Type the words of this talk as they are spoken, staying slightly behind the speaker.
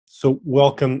So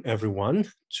welcome everyone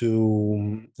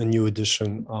to a new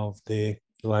edition of the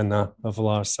Elena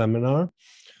Avalar seminar,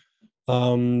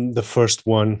 the first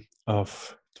one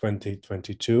of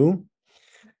 2022.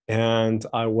 And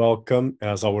I welcome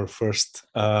as our first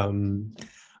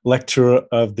lecturer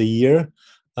of the year,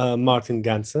 Martin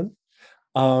Gansten.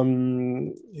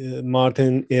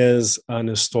 Martin is an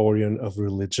historian of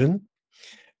religion,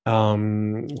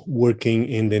 working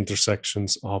in the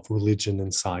intersections of religion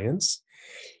and science.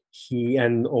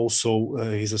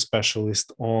 He's a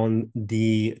specialist on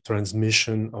the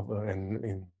transmission of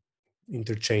and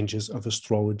interchanges of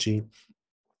astrology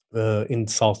in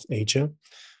South Asia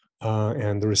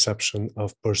and the reception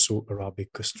of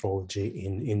Perso-Arabic astrology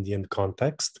in Indian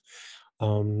context.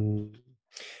 And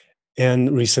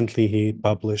recently he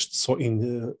published in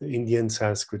the Indian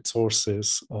Sanskrit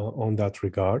sources on that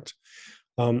regard.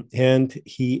 And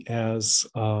he has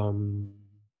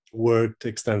worked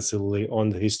extensively on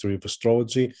the history of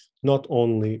astrology, not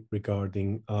only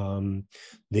regarding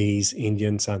these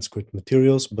Indian Sanskrit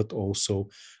materials, but also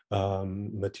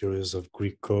materials of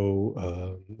Greco-Roman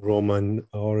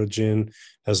origin,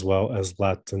 as well as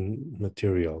Latin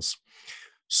materials.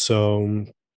 So,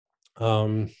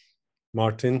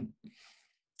 Martin,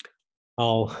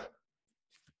 I'll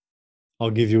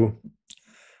give you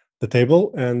the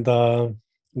table and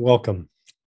welcome.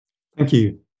 Thank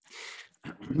you.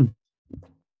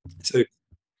 So,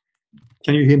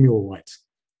 can you hear me all right?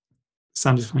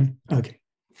 Sound is fine? Okay.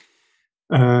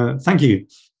 Thank you.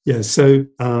 Yeah, so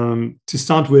to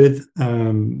start with,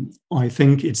 I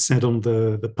think it's said on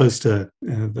the poster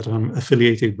that I'm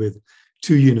affiliated with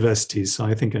 2 universities. So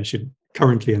I think I should,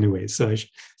 currently anyway, so I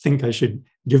think I should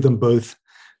give them both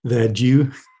their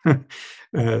due.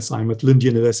 So I'm at Lund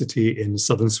University in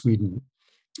southern Sweden,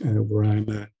 where I'm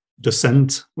a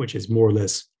docent, which is more or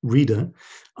less reader,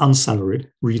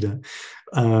 unsalaried reader.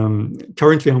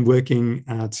 Currently, I'm working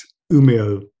at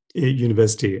Umeå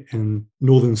University in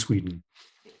northern Sweden.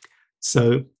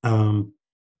 So, and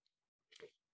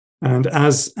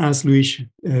as Luis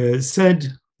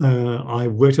said, I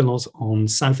worked a lot on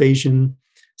South Asian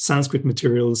Sanskrit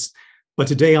materials, but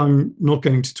today I'm not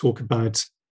going to talk about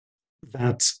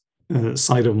that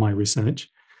side of my research.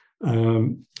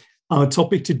 Our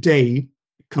topic today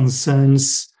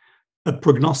concerns a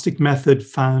prognostic method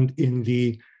found in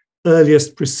the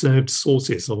earliest preserved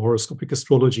sources of horoscopic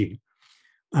astrology.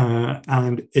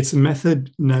 And it's a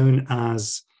method known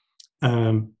as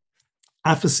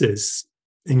aphesis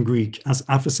in Greek, as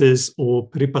aphesis or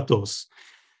peripatos.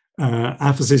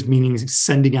 Aphesis meaning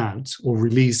sending out or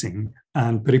releasing,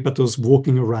 and peripatos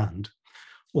walking around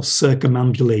or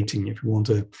circumambulating, if you want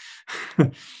a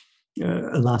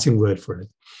Latin word for it.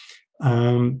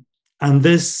 And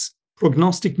this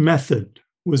prognostic method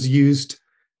was used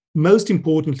most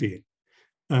importantly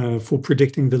for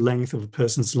predicting the length of a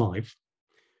person's life,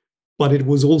 but it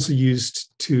was also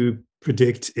used to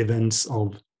predict events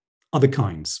of other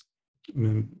kinds,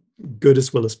 good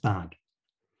as well as bad.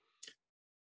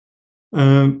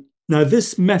 Now,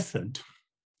 this method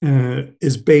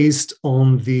is based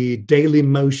on the daily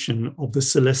motion of the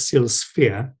celestial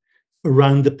sphere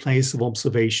around the place of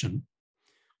observation,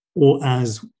 or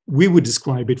as we would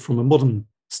describe it from a modern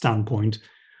standpoint,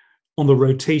 on the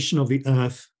rotation of the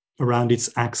Earth around its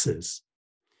axis.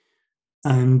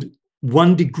 And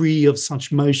 1 degree of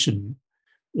such motion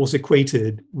was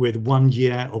equated with 1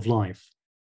 year of life.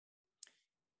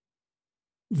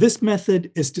 This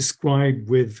method is described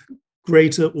with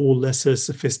greater or lesser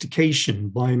sophistication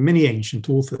by many ancient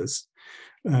authors,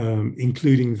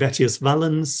 including Vettius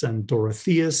Valens and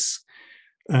Dorotheus.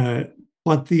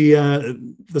 But the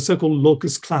so-called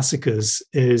locus classicus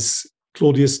is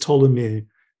Claudius Ptolemy's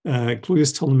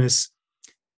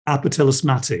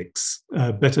Apotalismatics,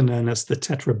 better known as the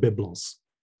Tetrabiblos.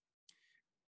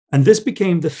 And this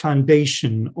became the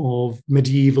foundation of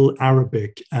medieval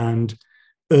Arabic and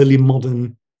early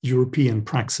modern European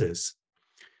praxis.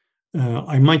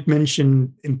 I might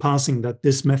mention in passing that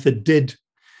this method did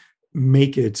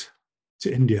make it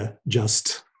to India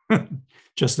just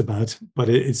about, but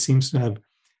it seems to have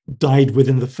died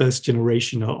within the first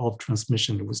generation of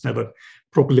transmission. It was never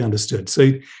properly understood.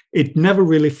 So it never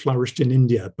really flourished in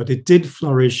India, but it did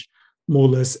flourish more or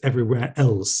less everywhere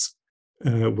else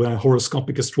where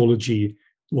horoscopic astrology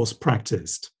was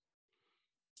practiced.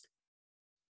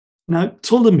 Now,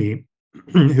 Ptolemy,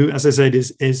 who, as I said,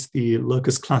 is the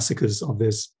locus classicus of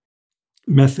this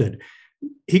method,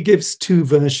 he gives 2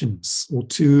 versions or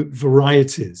 2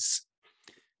 varieties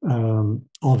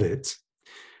of it.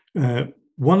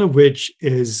 One of which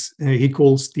is he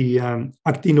calls the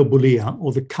actinobulia,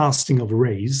 or the casting of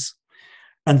rays,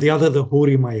 and the other the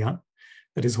horimaya,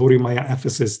 that is Horimaya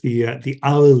aphesis, the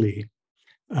hourly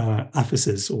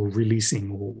aphesis, or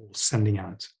releasing or sending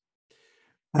out.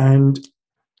 And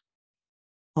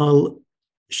I'll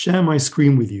share my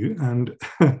screen with you and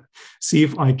see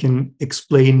if I can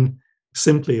explain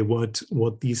simply what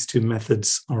these two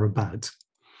methods are about.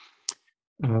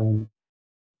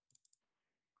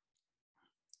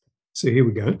 So here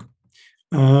we go.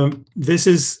 This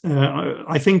is,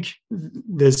 I think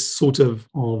this sort of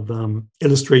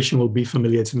illustration will be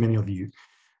familiar to many of you.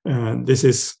 This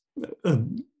is a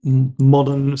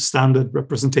modern standard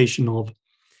representation of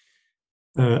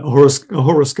a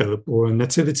horoscope or a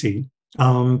nativity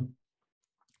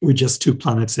with just two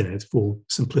planets in it for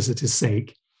simplicity's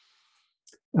sake.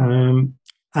 And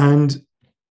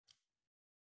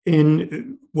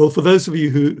well, for those of you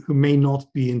who may not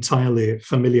be entirely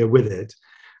familiar with it,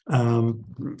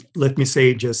 let me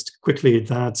say just quickly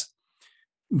that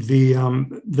this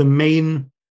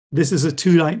is a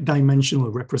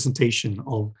two-dimensional representation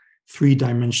of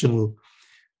three-dimensional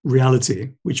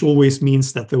reality, which always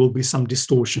means that there will be some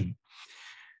distortion.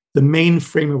 The main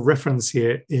frame of reference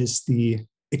here is the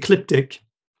ecliptic,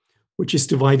 which is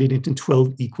divided into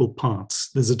 12 equal parts,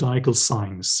 the zodiacal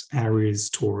signs, Aries,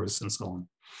 Taurus, and so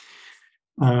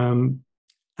on.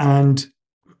 And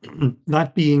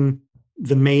that being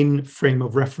the main frame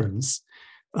of reference,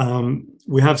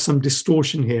 we have some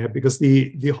distortion here because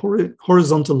the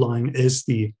horizontal line is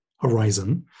the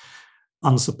horizon,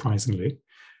 unsurprisingly,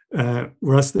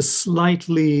 whereas the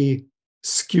slightly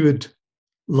skewed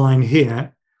line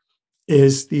here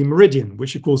is the meridian,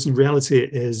 which of course in reality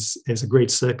is a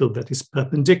great circle that is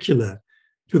perpendicular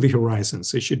to the horizon,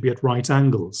 so it should be at right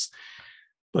angles.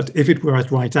 But if it were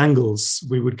at right angles,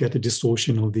 we would get a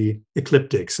distortion of the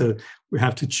ecliptic, so we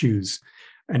have to choose.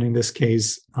 And in this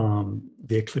case,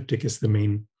 the ecliptic is the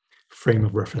main frame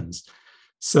of reference.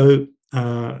 So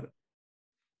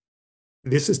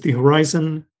this is the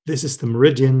horizon, this is the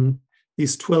meridian.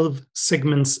 These 12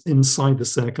 segments inside the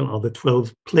circle are the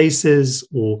 12 places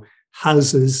or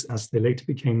houses, as they later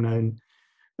became known.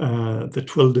 The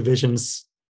 12 divisions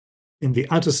in the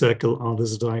outer circle are the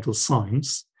zodiacal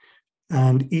signs,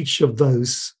 and each of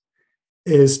those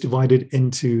is divided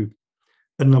into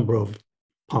a number of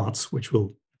parts, which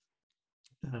we'll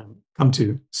come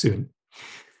to soon.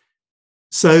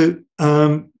 So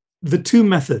the two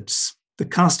methods, the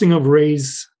casting of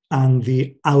rays and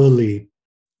the hourly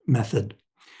method.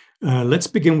 Let's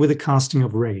begin with the casting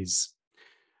of rays.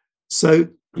 So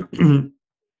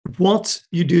what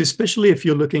you do, especially if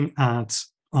you're looking at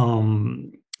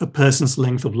a person's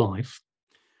length of life,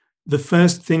 the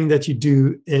first thing that you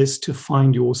do is to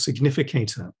find your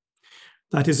significator.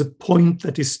 That is a point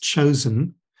that is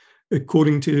chosen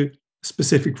according to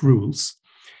specific rules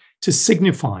to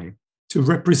signify, to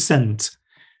represent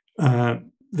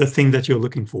the thing that you're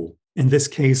looking for. In this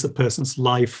case, a person's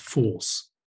life force.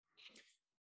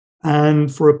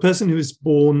 And for a person who is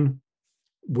born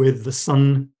with the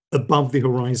sun above the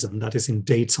horizon, that is in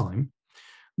daytime,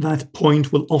 that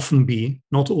point will often be,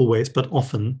 not always, but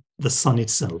often, the sun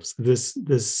itself. So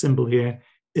this symbol here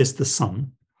is the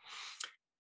sun.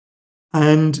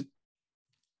 And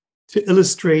to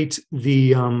illustrate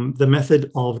the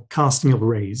method of casting of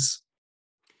rays,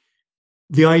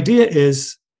 the idea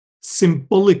is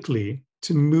symbolically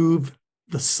to move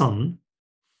the sun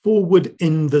forward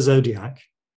in the zodiac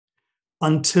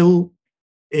until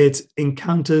it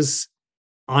encounters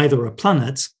either a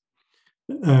planet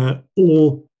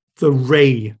or the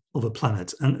ray of a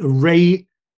planet. And a ray,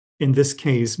 in this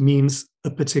case, means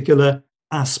a particular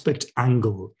aspect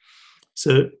angle.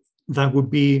 So that would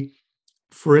be,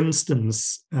 for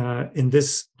instance, in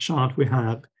this chart we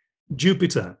have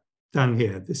Jupiter down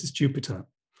here. This is Jupiter.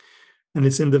 And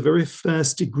it's in the very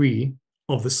first degree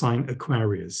of the sign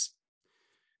Aquarius.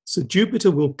 So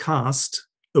Jupiter will cast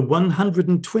a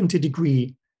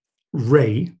 120-degree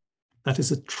ray, that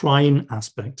is a trine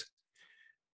aspect,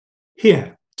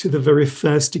 here to the very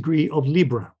first degree of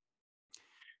Libra.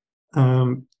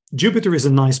 Jupiter is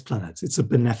a nice planet. It's a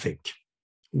benefic,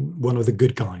 one of the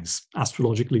good guys,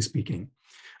 astrologically speaking.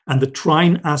 And the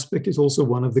trine aspect is also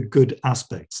one of the good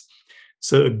aspects.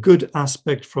 So a good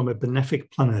aspect from a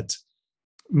benefic planet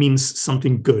means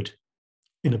something good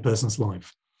in a person's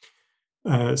life.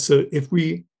 So if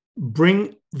we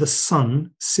bring the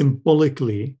sun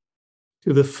symbolically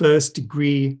to the first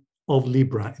degree of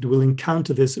Libra, it will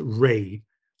encounter this ray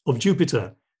of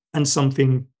Jupiter and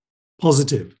something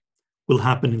positive will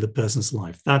happen in the person's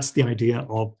life. That's the idea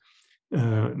of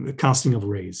the casting of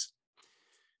rays.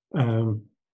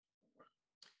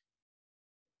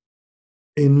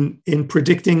 in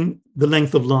predicting the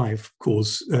length of life, of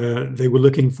course, they were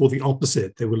looking for the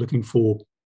opposite. They were looking for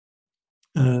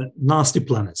nasty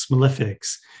planets,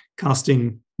 malefics,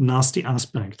 casting nasty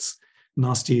aspects,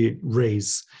 nasty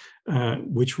rays,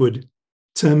 which would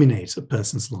terminate a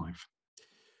person's life.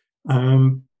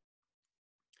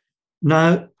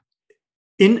 Now,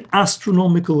 in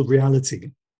astronomical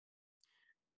reality,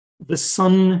 the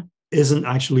sun isn't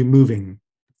actually moving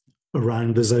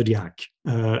around the zodiac,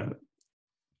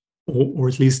 or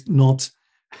at least not.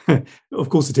 Of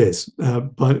course it is,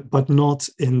 but not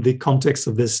in the context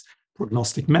of this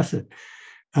prognostic method.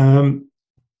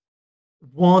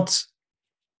 What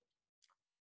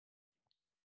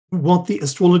the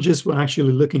astrologers were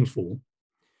actually looking for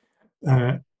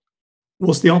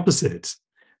was the opposite.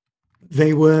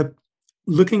 They were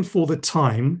looking for the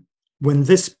time when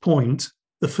this point,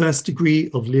 the first degree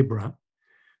of Libra,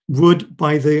 would,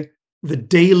 by the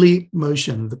daily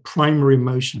motion, the primary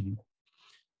motion,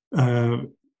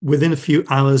 within a few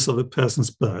hours of a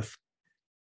person's birth,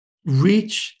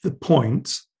 reach the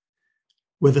point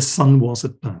where the sun was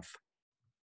at birth.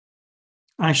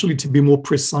 Actually, to be more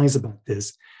precise about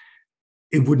this,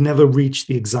 it would never reach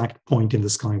the exact point in the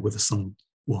sky where the sun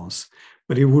was,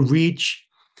 but it would reach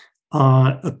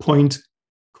a point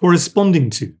corresponding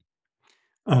to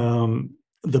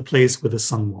the place where the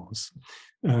sun was,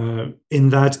 in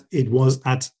that it was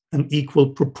at an equal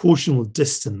proportional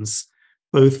distance,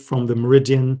 both from the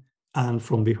meridian and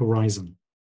from the horizon.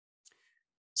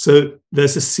 So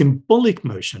there's a symbolic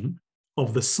motion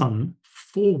of the sun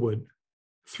forward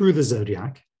through the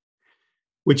zodiac,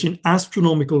 which in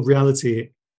astronomical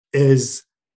reality is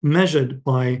measured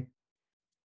by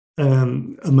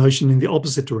a motion in the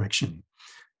opposite direction,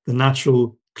 the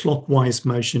natural clockwise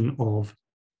motion of,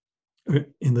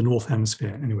 in the North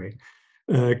Hemisphere anyway,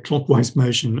 clockwise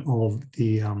motion of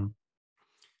the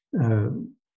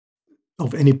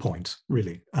of any point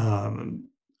really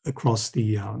across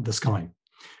the sky,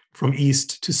 from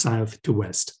east to south to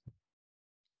west.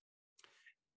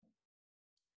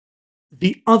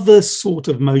 The other sort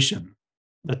of motion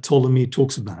that Ptolemy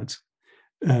talks about,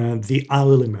 the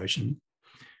hourly motion,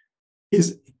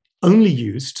 is only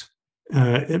used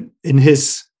in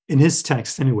his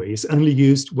text anyway, is only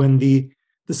used when the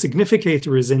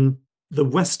significator is in the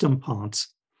western part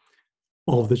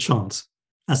of the chart,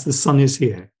 as the sun is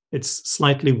here. It's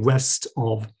slightly west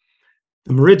of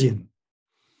the meridian.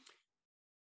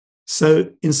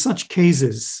 So in such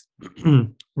cases,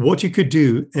 what you could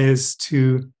do is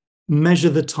to measure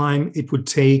the time it would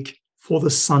take for the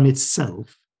sun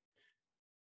itself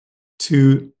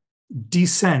to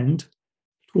descend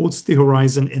towards the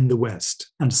horizon in the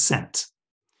west and set.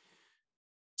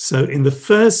 So in the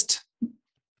first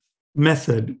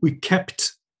method, we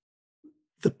kept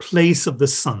the place of the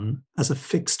sun as a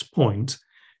fixed point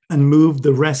and moved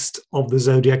the rest of the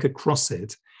zodiac across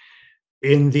it.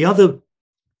 In the other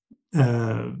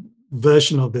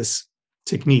version of this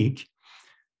technique,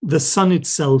 the sun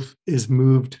itself is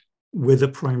moved with a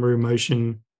primary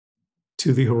motion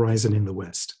to the horizon in the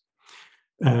west.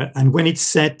 And when it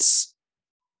sets,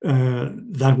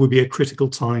 that would be a critical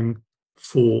time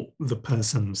for the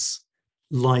person's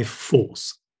life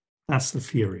force. That's the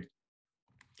theory.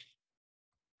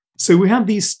 So we have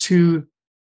these two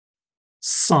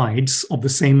sides of the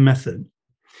same method.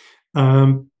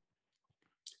 And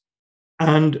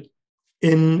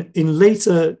in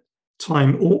later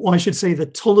time, or I should say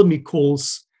that Ptolemy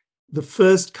calls the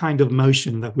first kind of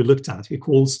motion that we looked at, he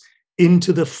calls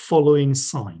into the following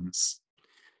signs,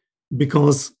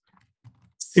 because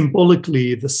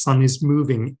symbolically the sun is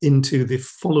moving into the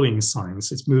following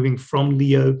signs. It's moving from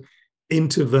Leo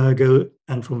into Virgo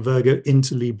and from Virgo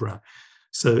into Libra.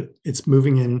 So it's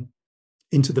moving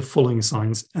into the following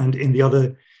signs, and in the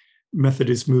other method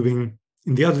is moving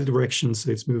in the other direction,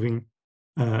 so it's moving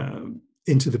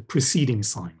into the preceding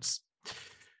signs.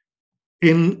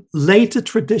 In later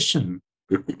tradition,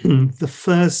 the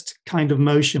first kind of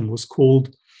motion was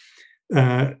called,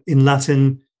 in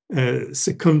Latin,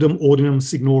 secundum ordinum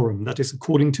signorum, that is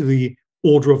according to the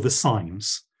order of the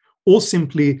signs, or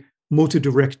simply motu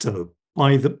directo,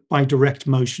 by direct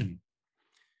motion.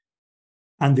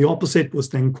 And the opposite was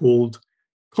then called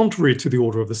contrary to the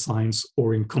order of the signs,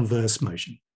 or in converse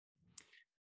motion.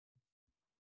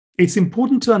 It's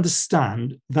important to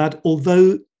understand that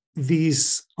although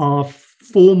these are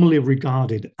formally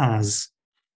regarded as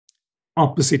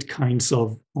opposite kinds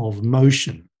of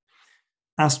motion,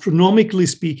 astronomically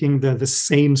speaking, they're the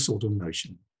same sort of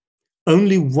motion.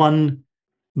 Only one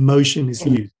motion is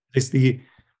used. It's the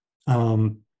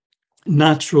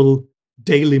natural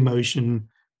daily motion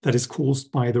that is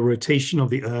caused by the rotation of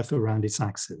the Earth around its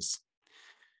axis.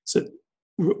 So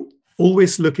we're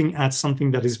always looking at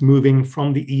something that is moving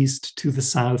from the east to the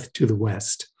south to the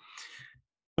west.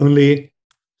 Only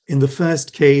in the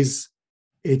first case,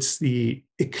 it's the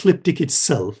ecliptic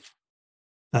itself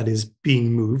that is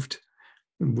being moved,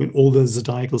 with all the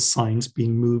zodiacal signs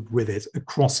being moved with it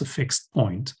across a fixed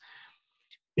point.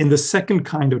 In the second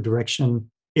kind of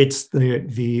direction, it's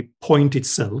the point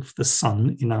itself, the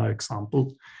sun in our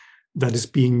example, that is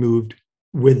being moved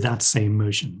with that same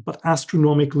motion. But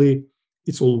astronomically,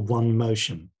 it's all one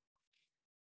motion.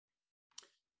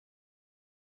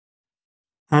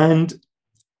 And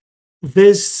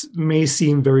this may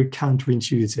seem very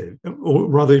counterintuitive, or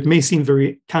rather, it may seem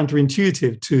very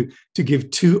counterintuitive to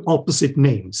give two opposite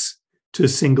names to a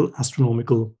single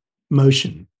astronomical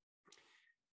motion.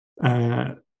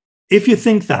 If you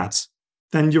think that,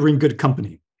 then you're in good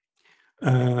company.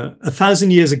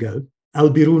 1,000 years ago,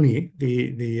 Al-Biruni,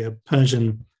 the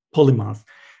Persian polymath,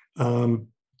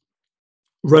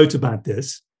 wrote about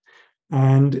this,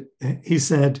 and he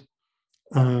said,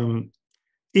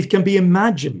 it can be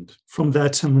imagined from their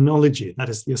terminology, that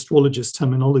is the astrologers'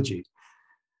 terminology,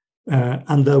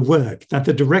 and their work, that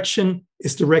the direction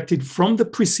is directed from the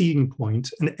preceding point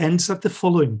and ends at the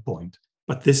following point.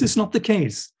 But this is not the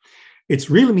case. Its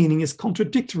real meaning is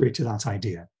contradictory to that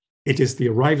idea. It is the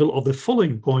arrival of the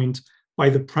following point by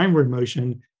the primary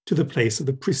motion to the place of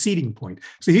the preceding point.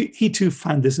 So he too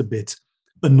found this a bit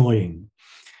annoying,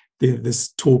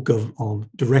 this talk of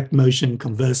direct motion,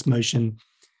 converse motion.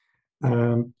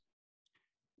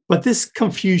 But this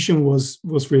confusion was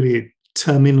really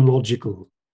terminological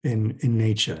in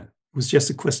nature. It was just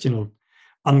a question of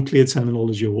unclear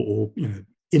terminology or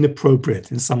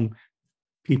inappropriate in some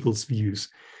people's views,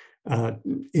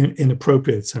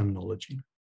 inappropriate terminology.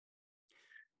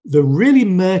 The really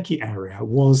murky area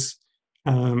was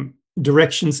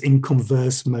directions in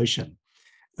converse motion.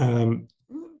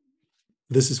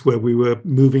 This is where we were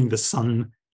moving the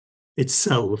sun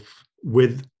itself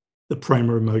with the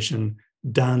primary motion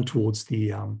down towards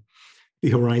the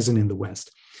horizon in the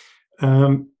west,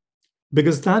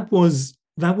 because that was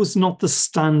not the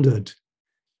standard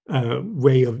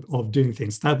way of doing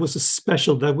things. That was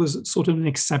that was sort of an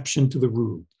exception to the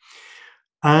rule.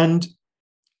 And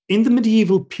in the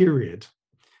medieval period,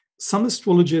 some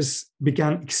astrologers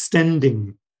began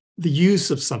extending the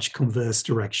use of such converse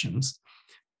directions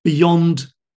beyond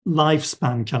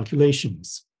lifespan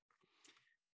calculations.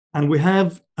 And we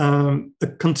have a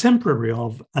contemporary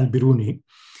of Al-Biruni,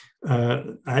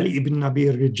 Ali ibn Abi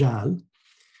Rijal,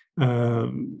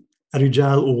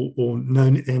 Rijal, or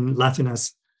known in Latin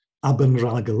as Aben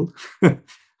Ragel,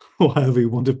 or however you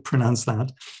want to pronounce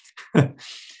that.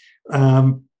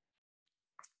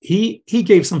 He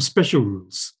gave some special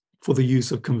rules for the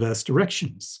use of converse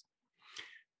directions.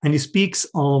 And he speaks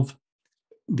of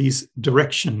these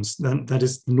directions, that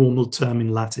is the normal term in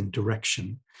Latin,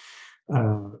 direction,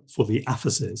 for the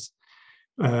aphesis.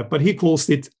 But he calls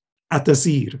it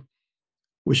tasyīr,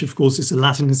 which of course is a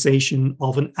Latinization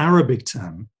of an Arabic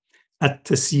term,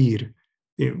 tasyīr,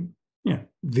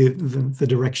 the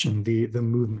direction, the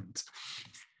movement.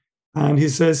 And he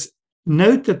says,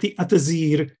 note that the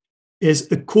tasyīr is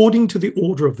according to the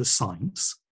order of the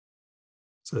signs,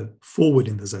 so forward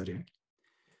in the zodiac,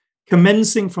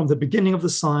 commencing from the beginning of the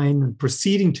sign and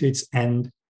proceeding to its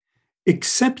end,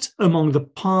 except among the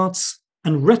parts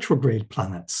and retrograde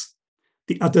planets,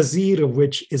 the tasyīr of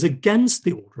which is against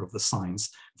the order of the signs,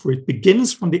 for it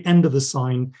begins from the end of the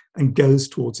sign and goes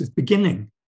towards its beginning.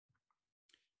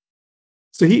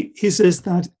 So he says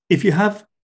that if you have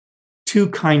two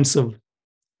kinds of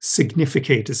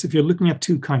significators, if you're looking at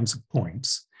two kinds of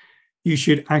points, you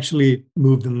should actually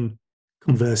move them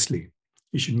conversely.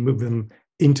 You should move them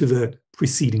into the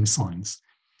preceding signs.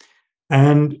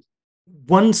 And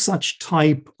one such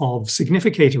type of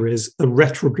significator is a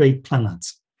retrograde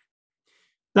planet.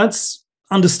 That's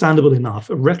understandable enough.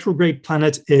 A retrograde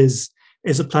planet is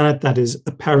a planet that is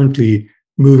apparently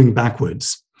moving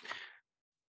backwards.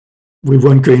 We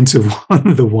won't go into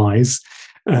the whys.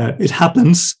 It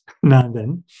happens now and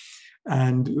then,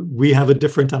 and we have a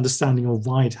different understanding of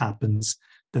why it happens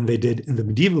than they did in the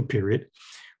medieval period,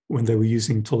 when they were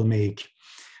using Ptolemaic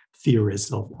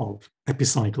theories of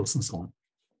epicycles and so on.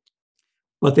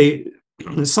 But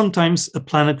sometimes a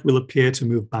planet will appear to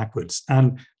move backwards,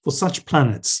 and for such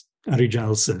planets,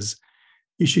 Rijal says,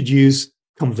 you should use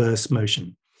converse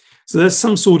motion. So there's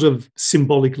some sort of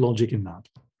symbolic logic in that.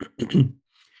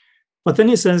 But then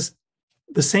he says,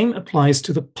 the same applies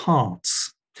to the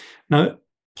parts. Now,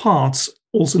 parts,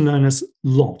 also known as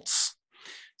lots,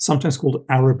 sometimes called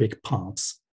Arabic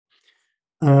parts,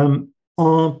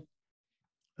 are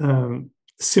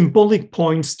symbolic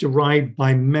points derived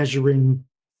by measuring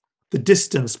the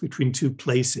distance between two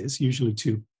places, usually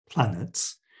two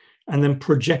planets, and then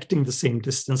projecting the same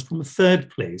distance from a third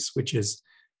place, which is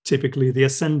typically the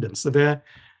ascendant. So they're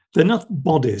not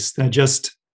bodies, they're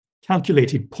just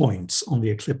calculated points on the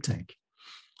ecliptic.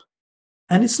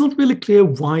 And it's not really clear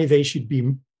why they should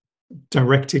be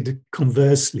directed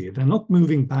conversely. They're not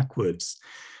moving backwards.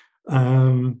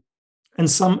 And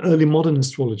some early modern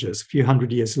astrologers, a few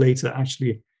hundred years later,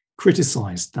 actually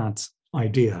criticized that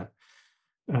idea.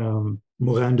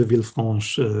 Morin de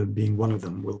Villefranche being one of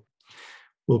them.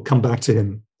 We'll come back to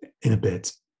him in a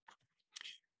bit.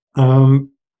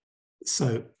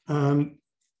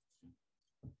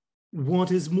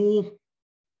 What is more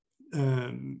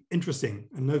interesting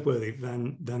and noteworthy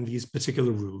than these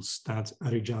particular rules that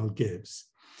Arijal gives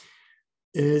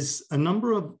is a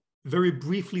number of very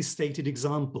briefly stated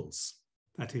examples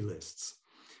that he lists.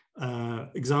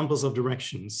 Examples of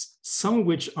directions, some of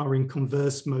which are in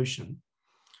converse motion,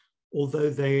 although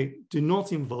they do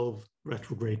not involve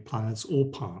retrograde planets or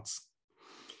paths.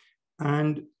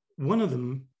 And one of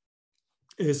them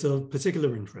is of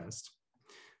particular interest.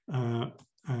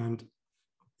 And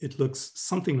it looks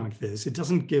something like this. It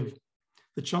doesn't give,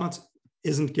 the chart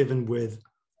isn't given with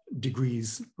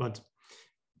degrees, but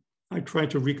I tried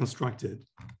to reconstruct it.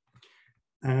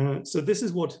 So this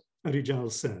is what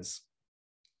Arijal says.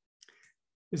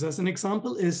 He says, an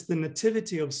example is the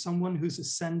nativity of someone whose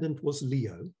ascendant was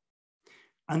Leo,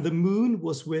 and the moon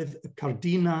was with a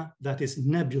cardina, that is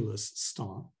nebulous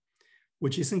star,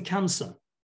 which is in Cancer.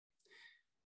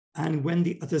 And when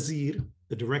the tasyīr,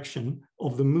 the direction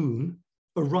of the moon,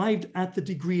 arrived at the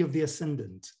degree of the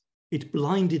ascendant, it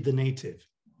blinded the native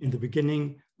in the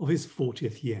beginning of his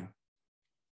 40th year.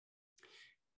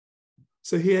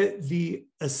 So here, the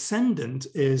ascendant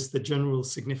is the general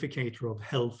significator of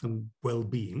health and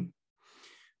well-being.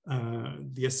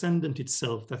 The ascendant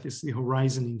itself, that is the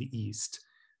horizon in the east,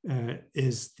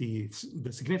 is the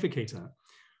significator,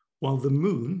 while the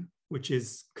moon, which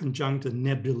is conjunct a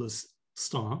nebulous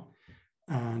star,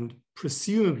 and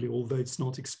presumably, although it's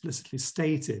not explicitly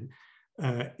stated,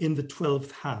 in the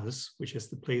 12th house, which is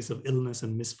the place of illness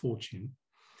and misfortune,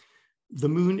 the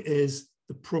moon is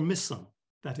the promisor.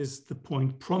 That is the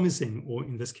point promising, or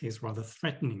in this case, rather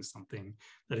threatening something,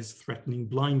 that is threatening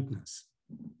blindness.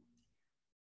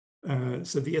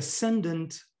 So the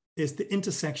ascendant is the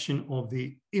intersection of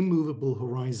the immovable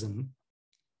horizon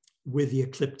with the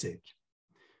ecliptic.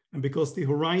 And because the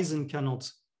horizon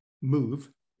cannot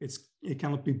move, it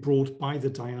cannot be brought by the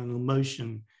diurnal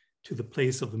motion to the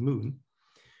place of the moon,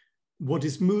 what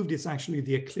is moved is actually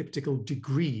the ecliptical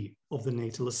degree of the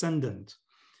natal ascendant,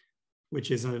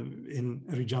 which is in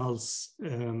Arijal's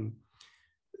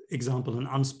example, an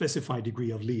unspecified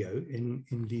degree of Leo. In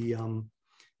the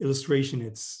illustration,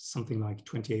 it's something like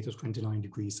 28 or 29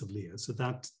 degrees of Leo. So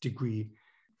that degree,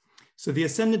 so the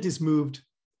ascendant is moved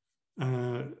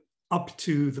up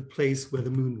to the place where the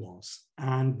moon was.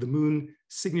 And the moon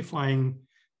signifying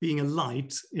being a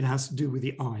light, it has to do with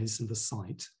the eyes and the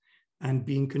sight. And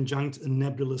being conjunct a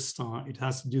nebulous star, it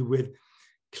has to do with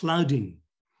clouding.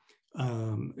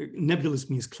 Nebulous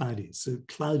means cloudy, so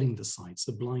clouding the sight,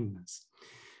 so blindness.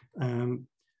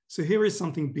 So here is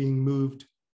something being moved,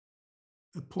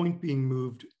 a point being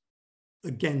moved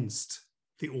against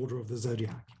the order of the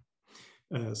zodiac.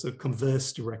 So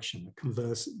converse direction,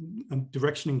 a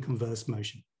direction in converse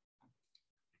motion.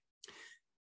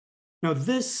 Now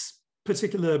this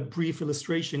particular brief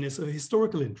illustration is of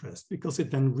historical interest because it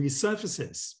then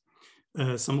resurfaces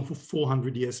some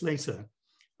 400 years later,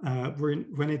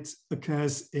 when it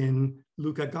occurs in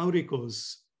Luca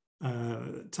Gaurico's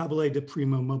Tabulae de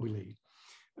Primo Mobile.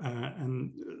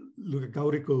 And Luca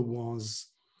Gaurico was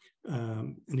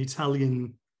an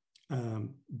Italian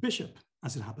bishop,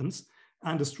 as it happens,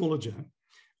 and astrologer,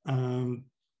 and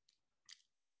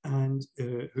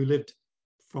who lived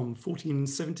from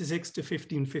 1476 to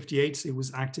 1558. So he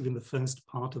was active in the first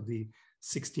part of the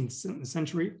 16th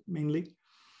century, mainly.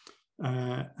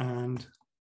 And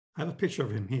I have a picture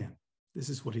of him here. This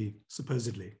is what he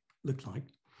supposedly looked like.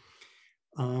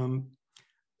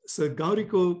 So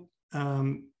Gaurico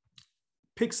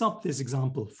picks up this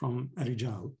example from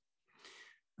Arijal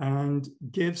and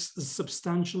gives a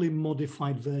substantially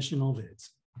modified version of it,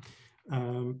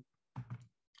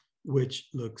 which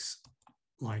looks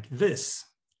like this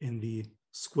in the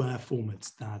square format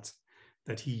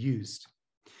that he used.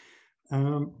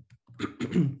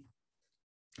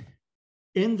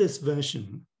 In this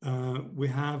version, we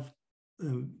have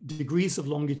degrees of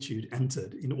longitude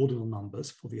entered in ordinal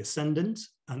numbers for the ascendant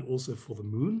and also for the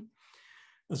moon.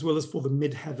 as well as for the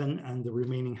midheaven and the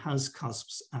remaining house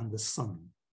cusps and the sun.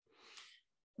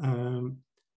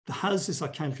 The houses are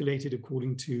calculated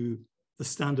according to the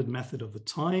standard method of the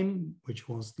time, which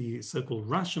was the so-called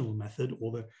rational method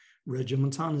or the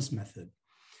regiomontanus method.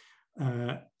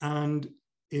 And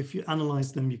if you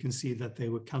analyze them, you can see that they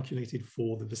were calculated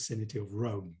for the vicinity of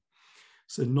Rome.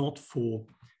 So not for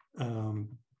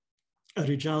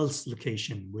Arijal's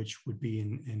location, which would be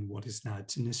in what is now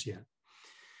Tunisia.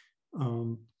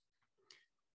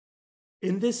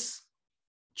 In this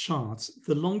chart,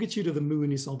 the longitude of the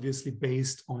moon is obviously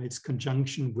based on its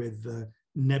conjunction with the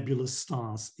nebulous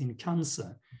stars in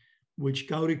Cancer, which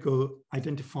Gaurico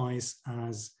identifies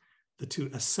as the two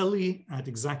ocelli at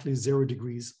exactly 0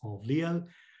 degrees of Leo,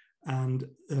 and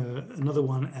another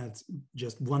one at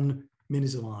just 1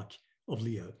 minute of arc of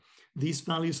Leo. These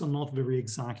values are not very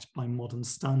exact by modern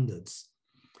standards,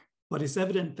 but it's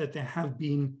evident that they have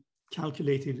been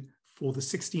calculated for the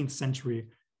 16th century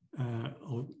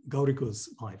of Gaurico's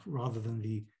life, rather than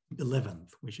the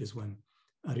 11th, which is when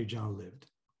Arijal lived.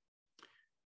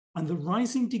 And the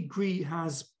rising degree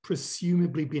has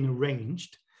presumably been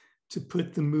arranged to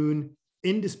put the moon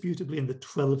indisputably in the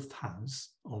 12th house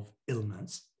of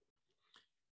illness.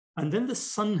 And then the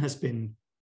sun has been,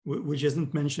 which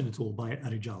isn't mentioned at all by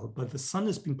Arijal, but the sun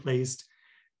has been placed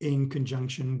in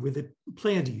conjunction with the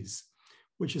Pleiades,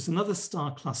 which is another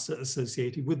star cluster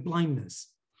associated with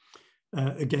blindness,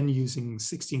 again using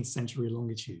 16th century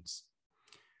longitudes.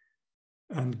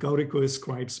 And Gaurico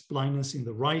ascribes blindness in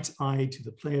the right eye to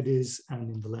the Pleiades and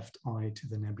in the left eye to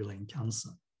the nebula in Cancer.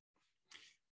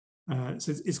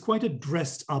 So it's quite a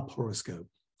dressed up horoscope.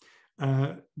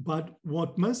 But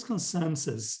what most concerns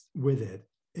us with it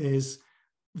is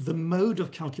the mode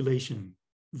of calculation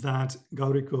that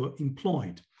Gaurico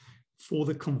employed for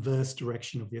the converse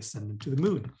direction of the ascendant to the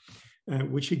moon,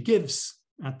 which he gives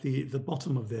at the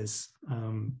bottom of this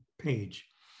page.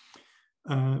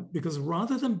 Because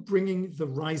rather than bringing the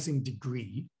rising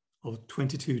degree of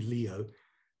 22 Leo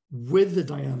with the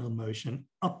diurnal motion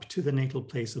up to the natal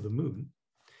place of the moon,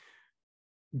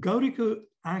 Gaurico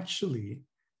actually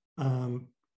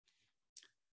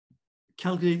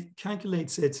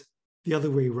calculates it the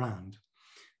other way around,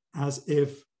 as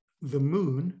if the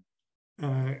moon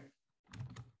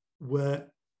were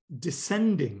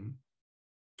descending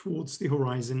towards the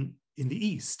horizon in the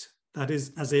east. That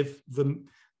is, as if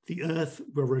the Earth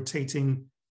were rotating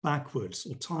backwards,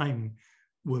 or time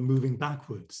were moving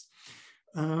backwards.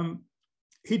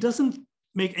 He doesn't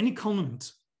make any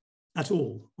comment at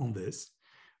all on this.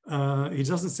 He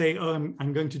doesn't say, oh,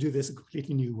 I'm going to do this a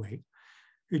completely new way.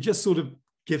 He just sort of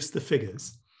gives the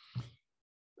figures.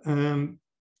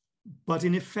 But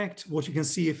in effect, what you can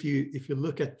see if you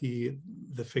look at the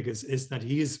figures is that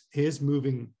he is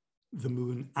moving the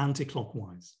moon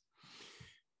anti-clockwise.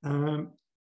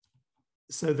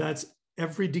 So that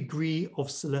every degree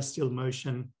of celestial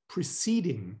motion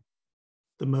preceding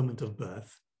the moment of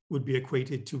birth would be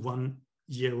equated to 1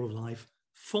 year of life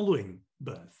following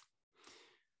birth.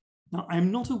 Now,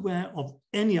 I'm not aware of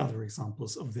any other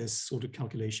examples of this sort of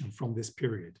calculation from this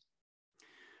period.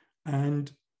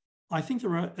 And I think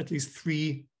there are at least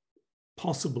 3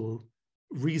 possible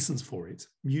reasons for it,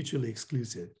 mutually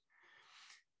exclusive.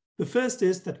 The first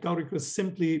is that Gaurico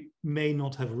simply may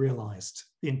not have realized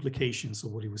the implications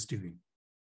of what he was doing.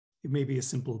 It may be a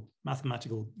simple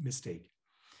mathematical mistake.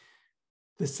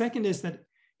 The second is that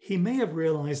he may have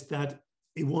realized that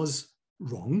it was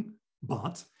wrong,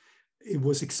 but it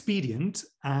was expedient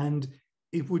and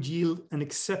it would yield an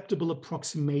acceptable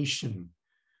approximation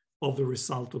of the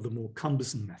result of the more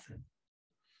cumbersome method.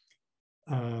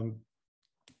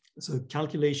 So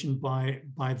calculation by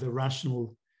the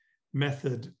rational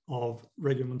method of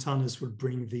Regiomontanus would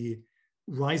bring the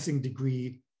rising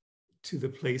degree to the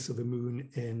place of the moon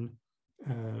in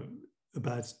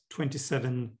about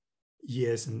 27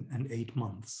 years and 8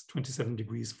 months, 27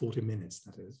 degrees, 40 minutes,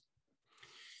 that is.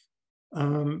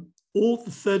 Or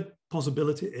the third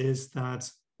possibility is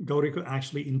that Gaurico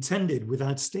actually intended,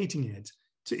 without stating it,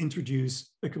 to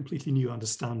introduce a completely new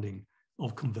understanding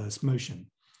of converse motion.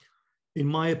 In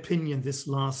my opinion, this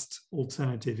last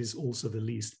alternative is also the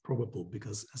least probable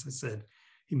because, as I said,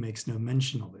 he makes no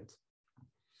mention of it.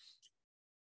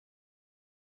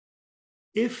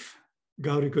 If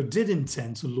Gaurico did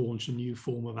intend to launch a new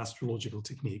form of astrological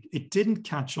technique, it didn't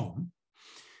catch on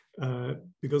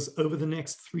because over the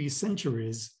next 3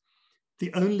 centuries,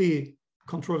 the only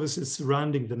controversies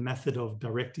surrounding the method of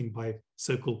directing by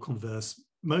so-called converse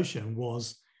motion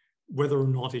was whether or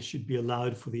not it should be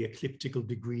allowed for the ecliptical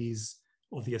degrees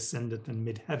of the ascendant and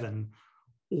midheaven,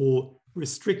 or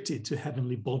restricted to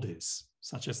heavenly bodies,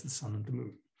 such as the sun and the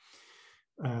moon.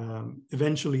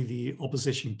 Eventually, the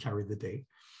opposition carried the day.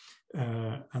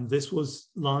 And this was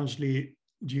largely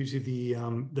due to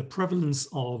the prevalence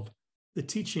of the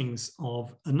teachings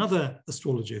of another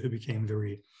astrologer who became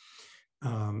very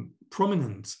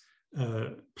prominent,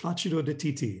 Placido de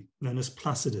Titi, known as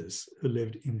Placidus, who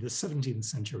lived in the 17th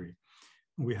century.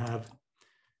 And we have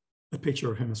a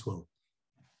picture of him as well.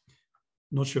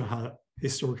 Not sure how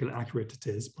historically accurate it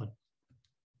is, but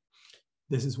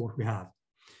this is what we have.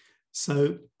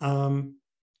 So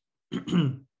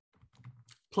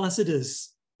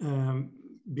Placidus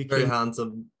became very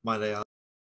handsome, my layout.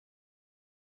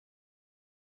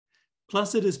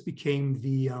 Placidus became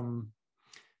the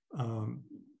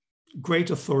great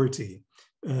authority,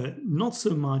 not so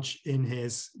much in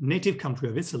his native country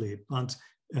of Italy, but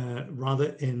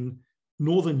rather in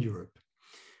Northern Europe.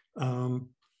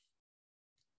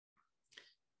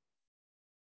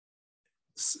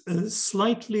 A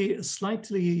slightly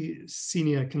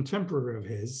senior contemporary of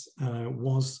his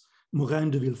was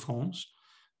Morin de Villefranche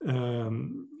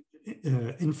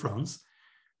in France,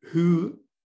 who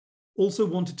also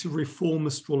wanted to reform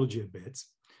astrology a bit.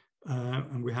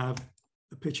 And we have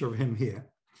a picture of him here.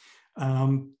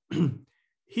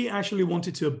 He actually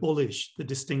wanted to abolish the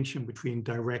distinction between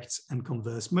direct and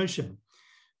converse motion,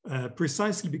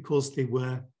 precisely because they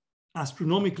were,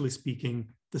 astronomically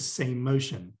speaking, the same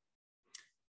motion.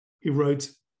 He wrote,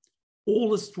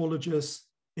 all astrologers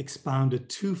expound a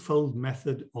twofold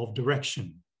method of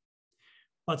direction.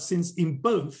 But since in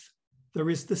both there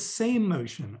is the same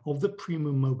motion of the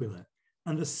primum mobile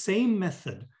and the same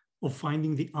method of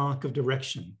finding the arc of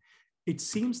direction, it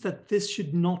seems that this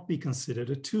should not be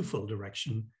considered a twofold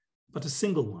direction, but a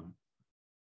single one.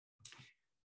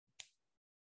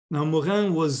 Now,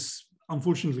 Morin was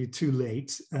unfortunately too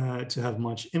late to have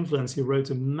much influence. He wrote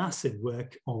a massive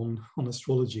work on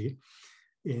astrology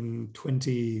in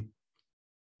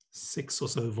 26 or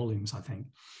so volumes, I think,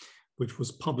 which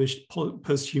was published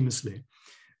posthumously.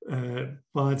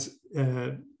 But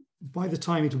by the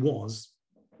time it was,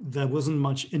 there wasn't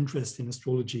much interest in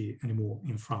astrology anymore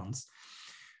in France.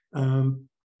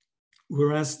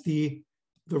 Whereas the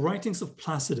writings of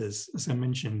Placidus, as I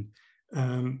mentioned,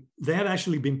 they had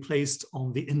actually been placed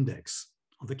on the index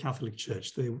of the Catholic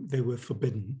Church. They were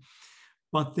forbidden,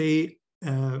 but they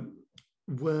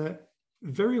were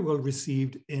very well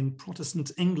received in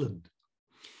Protestant England,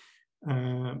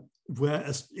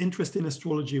 where interest in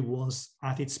astrology was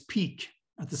at its peak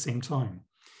at the same time.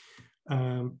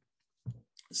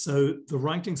 So the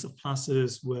writings of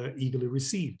Placidus were eagerly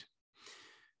received.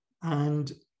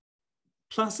 And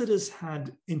Placidus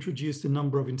had introduced a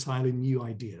number of entirely new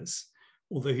ideas,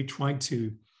 although he tried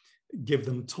to give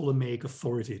them Ptolemaic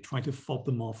authority, tried to fob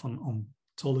them off on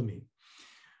Ptolemy.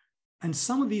 And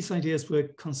some of these ideas were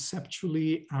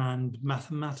conceptually and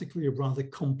mathematically rather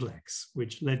complex,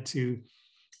 which led to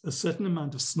a certain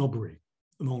amount of snobbery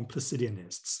among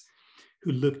Placidianists,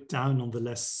 who looked down on the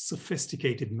less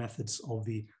sophisticated methods of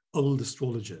the old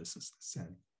astrologers, as they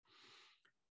said.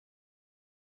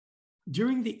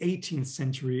 During the 18th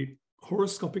century,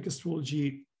 horoscopic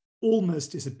astrology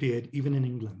almost disappeared, even in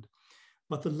England.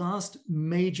 But the last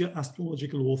major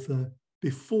astrological author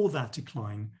before that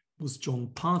decline was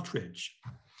John Partridge.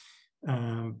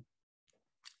 And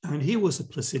he was a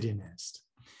Placidianist.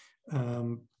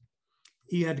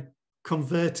 He had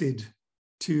converted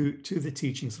to the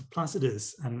teachings of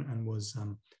Placidus and was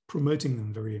promoting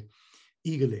them very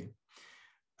eagerly.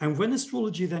 And when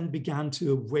astrology then began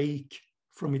to awake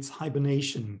from its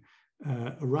hibernation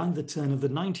around the turn of the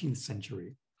 19th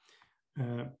century,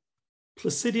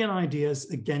 Placidian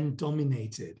ideas again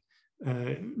dominated,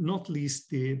 not least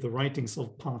the writings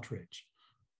of Partridge.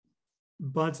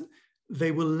 But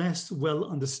they were less well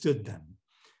understood then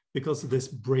because of this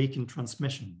break in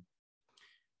transmission.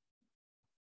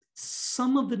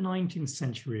 Some of the 19th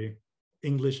century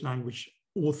English language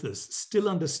authors still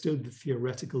understood the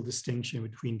theoretical distinction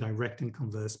between direct and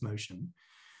converse motion,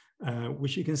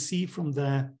 which you can see from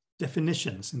their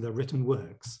definitions in their written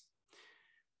works,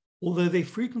 although they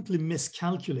frequently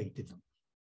miscalculated them.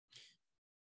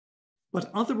 But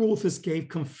other authors gave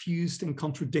confused and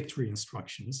contradictory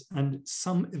instructions, and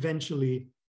some eventually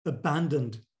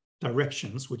abandoned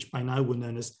directions, which by now were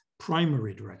known as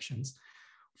primary directions,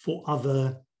 for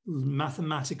other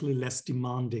mathematically less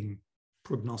demanding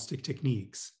prognostic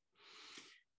techniques.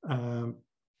 The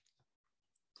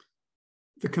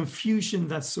confusion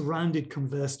that surrounded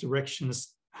converse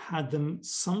directions had them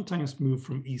sometimes move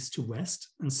from east to west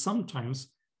and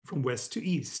sometimes from west to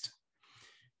east.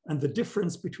 And the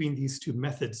difference between these two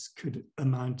methods could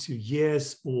amount to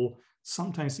years or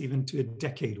sometimes even to a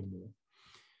decade or more.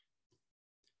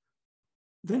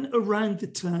 Then around the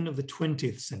turn of the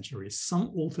 20th century,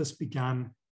 some authors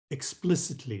began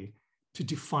explicitly to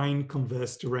define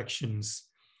converse directions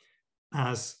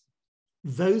as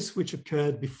those which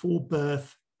occurred before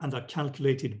birth and are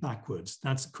calculated backwards.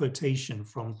 That's a quotation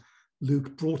from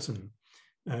Luke Broughton,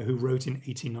 who wrote in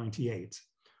 1898,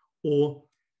 or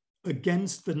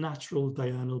against the natural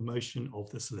diurnal motion of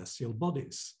the celestial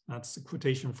bodies. That's a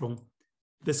quotation from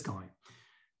this guy,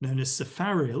 known as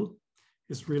Cephariel.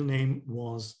 His real name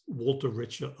was Walter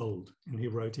Richard Old, and he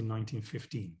wrote in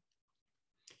 1915.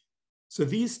 So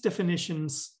these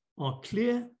definitions are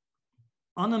clear,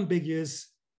 unambiguous,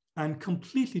 and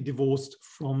completely divorced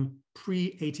from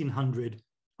pre-1800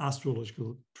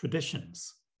 astrological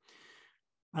traditions.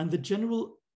 And the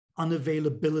general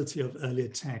unavailability of earlier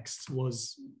texts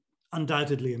was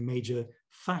undoubtedly a major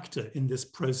factor in this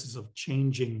process of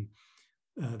changing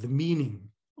the meaning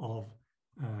of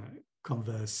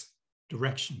converse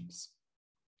directions.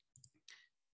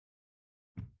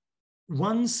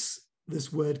 Once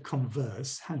this word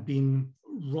converse had been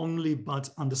wrongly but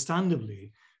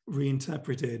understandably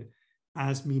reinterpreted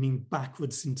as meaning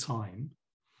backwards in time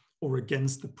or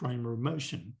against the primary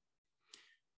motion,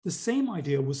 the same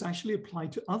idea was actually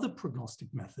applied to other prognostic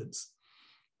methods.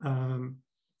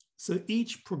 So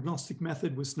each prognostic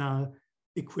method was now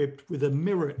equipped with a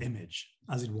mirror image,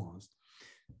 as it were.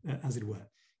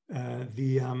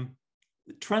 The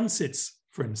transits,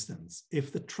 for instance,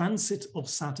 if the transit of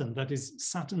Saturn, that is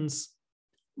Saturn's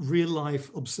real-life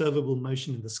observable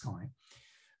motion in the sky,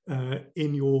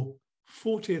 in your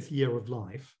 40th year of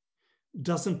life,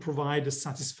 doesn't provide a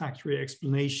satisfactory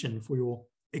explanation for your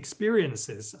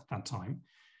experiences at that time,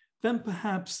 then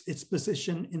perhaps its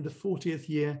position in the 40th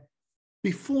year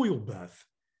before your birth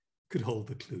could hold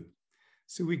the clue.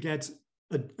 So we get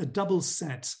a double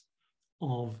set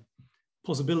of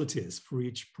possibilities for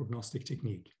each prognostic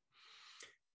technique.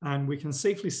 And we can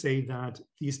safely say that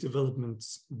these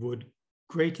developments would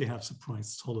greatly have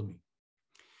surprised Ptolemy.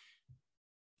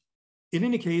 In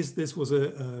any case, this was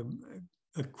a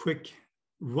quick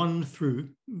run through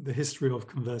the history of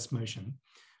converse motion.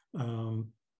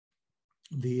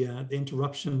 The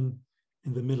interruption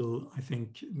in the middle, I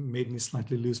think, made me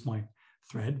slightly lose my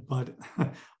thread, but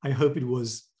I hope it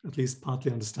was at least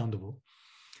partly understandable.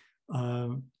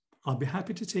 I'll be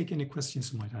happy to take any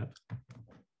questions you might have.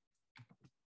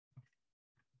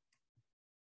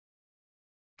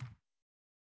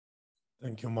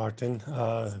 Thank you, Martin.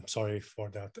 Sorry for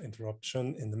that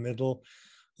interruption in the middle.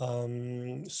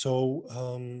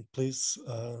 Please,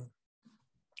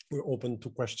 we're open to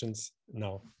questions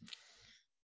now.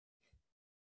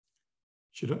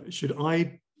 Should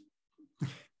I?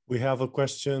 We have a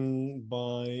question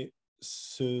by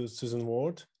Susan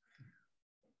Ward.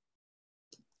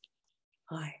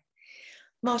 Hi.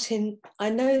 Martin, I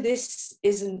know this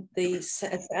isn't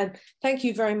and thank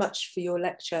you very much for your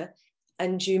lecture,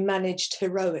 and you managed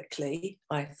heroically,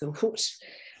 I thought.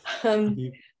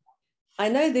 I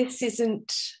know this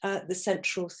isn't the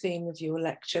central theme of your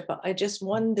lecture, but I just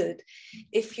wondered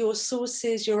if your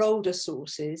sources, your older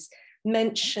sources,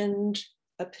 mentioned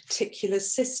a particular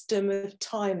system of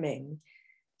timing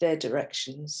their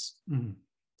directions. Mm.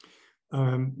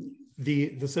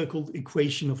 The so-called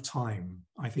equation of time,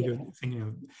 I think you're thinking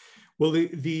of. Well,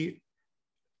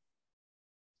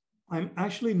 I'm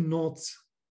actually not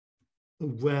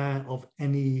aware of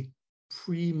any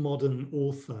pre-modern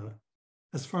author,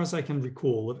 as far as I can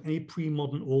recall, of any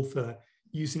pre-modern author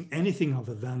using anything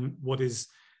other than what is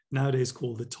nowadays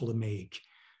called the Ptolemaic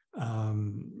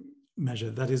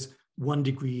measure. That is 1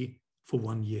 degree for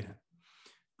 1 year.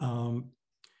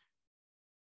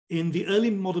 In the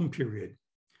early modern period,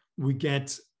 we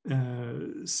get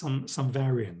some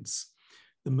variants.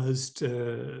 The most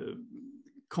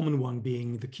common one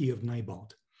being the key of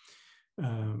Naboth,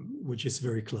 which is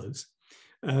very close.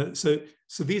 So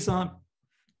these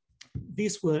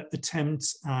were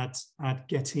attempts at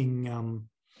getting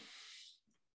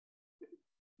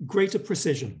greater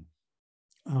precision.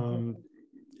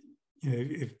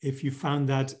 If you found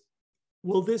that,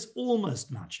 well, this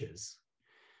almost matches.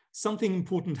 Something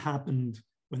important happened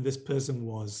when this person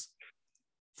was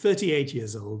 38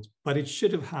 years old, but it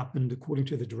should have happened according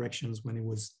to the directions when he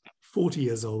was 40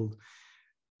 years old.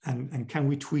 And can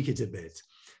we tweak it a bit?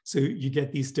 So you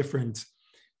get these different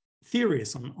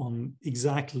theories on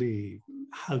exactly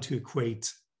how to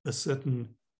equate a certain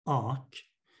arc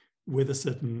with a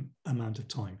certain amount of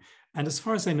time. And as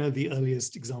far as I know, the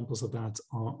earliest examples of that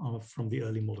are from the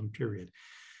early modern period.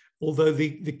 Although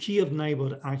the key of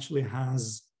Naboth actually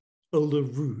has older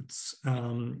roots,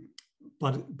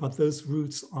 but those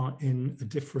roots are in a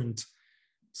different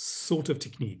sort of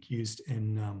technique used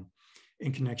in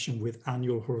in connection with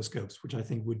annual horoscopes, which I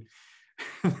think would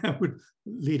would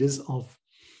lead us off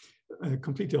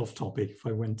completely off topic if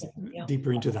I went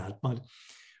deeper into that. But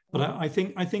I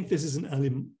think this is an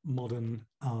early modern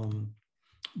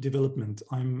development.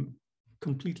 I'm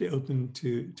completely open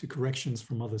to corrections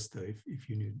from others, though, if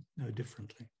you know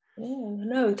differently. Oh,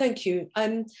 no, thank you.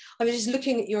 I was just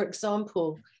looking at your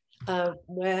example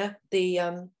where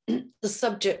the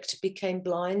subject became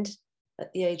blind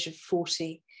at the age of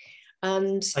 40.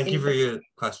 And thank you for your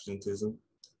question, Susan.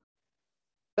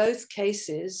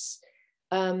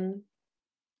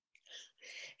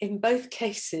 In both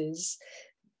cases,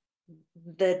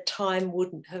 the time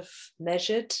wouldn't have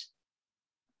measured.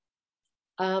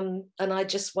 And I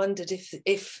just wondered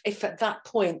if at that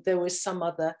point there was some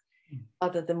other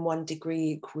than 1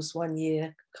 degree equals 1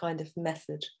 year kind of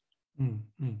method.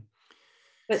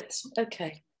 But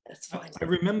okay, that's fine. I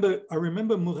remember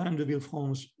Morin de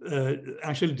Villefranche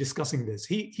actually discussing this.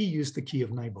 He used the key of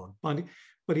Nibon,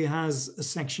 but he has a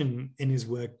section in his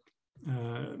work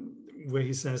where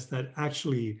he says that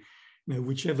actually,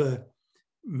 whichever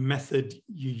method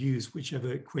you use,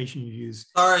 whichever equation you use.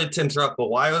 Sorry to interrupt, but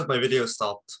why was my video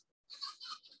stopped?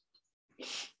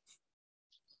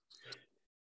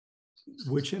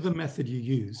 Whichever method you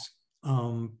use,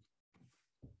 you're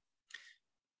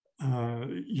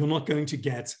not going to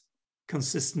get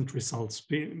consistent results,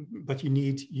 but you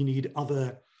need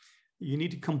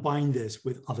to combine this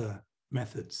with other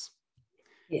methods.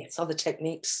 Yes, other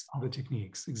techniques. Other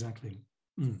techniques, exactly.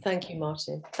 Thank you,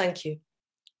 Martin. Thank you.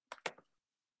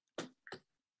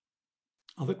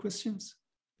 Other questions?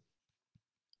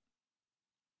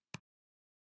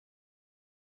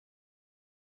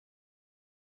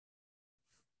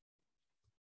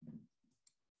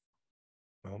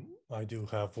 I do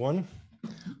have one.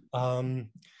 Well,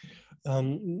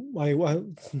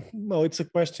 it's a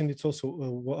question. It's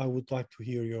also I would like to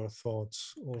hear your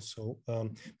thoughts also,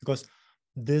 because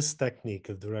this technique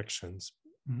of directions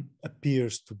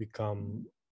appears to become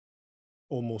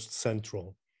almost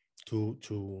central to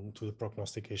the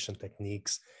prognostication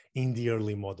techniques in the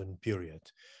early modern period.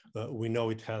 We know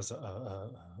it has a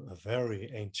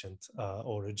very ancient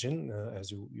origin,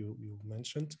 as you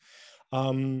mentioned,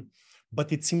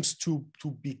 but it seems to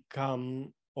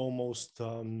become almost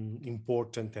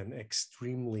important and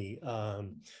extremely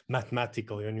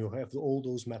mathematical, and you have all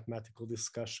those mathematical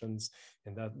discussions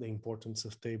and that the importance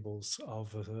of tables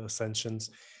of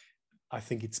ascensions. I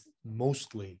think it's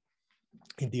mostly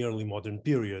in the early modern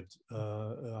period.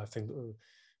 I think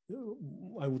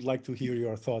I would like to hear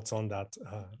your thoughts on that,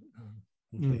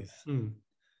 please.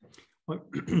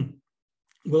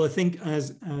 Well, I think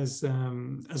as I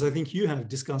think you have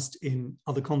discussed in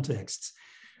other contexts,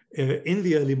 in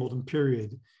the early modern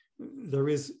period, there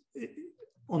is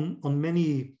in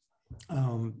many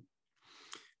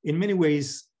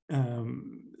ways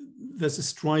there's a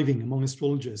striving among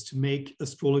astrologers to make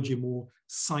astrology more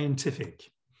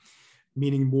scientific,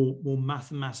 meaning more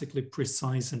mathematically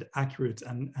precise and accurate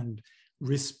and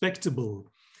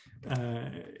respectable,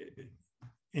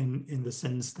 in the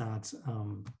sense that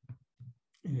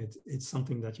it's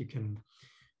something that you can,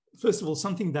 first of all,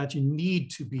 something that you need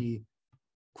to be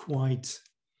quite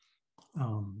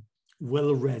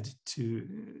well read to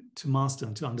master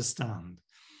and to understand.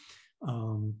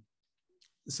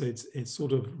 So it's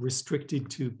sort of restricted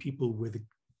to people with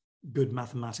good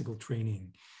mathematical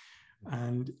training,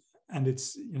 and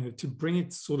it's, to bring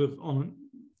it sort of on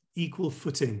equal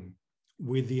footing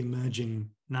with the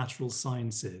emerging natural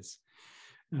sciences.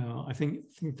 I think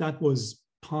that was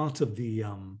part of the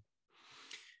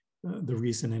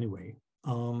reason anyway.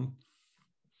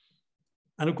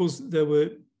 And of course, there were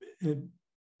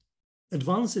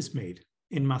advances made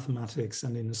in mathematics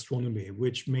and in astronomy,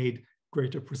 which made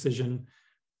greater precision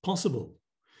possible.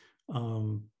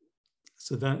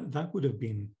 So that would have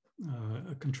been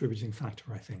a contributing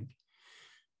factor, I think.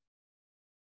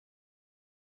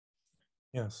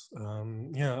 Yes,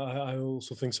 I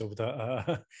also think so. But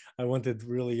I wanted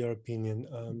really your opinion,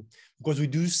 because we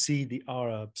do see the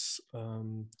Arabs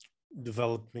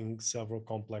developing several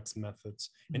complex methods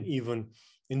and even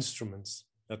instruments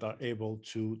that are able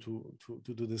to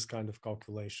do this kind of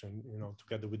calculation,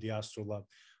 together with the astrolabe,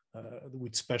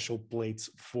 with special plates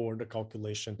for the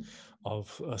calculation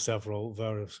of several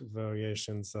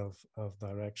variations of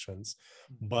directions.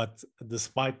 But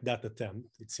despite that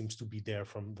attempt, it seems to be there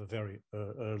from the very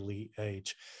early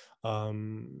age. I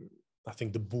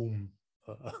think the boom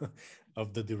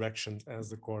of the direction as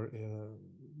the core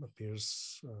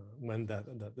appears when that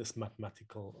this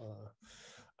mathematical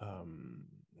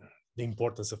the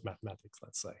importance of mathematics,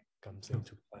 let's say, comes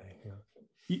into play. Yeah.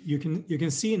 You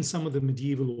can see in some of the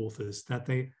medieval authors that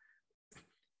they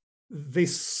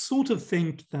sort of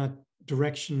think that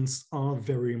directions are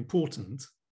very important,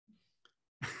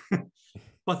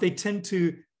 but they tend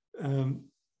to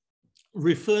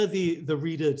refer the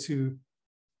reader to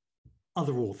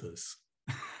other authors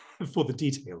for the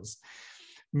details,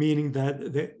 meaning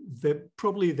that they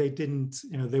didn't,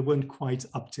 they weren't quite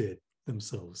up to it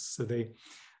themselves. So they,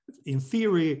 in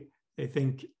theory, they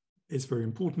think it's very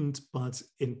important, but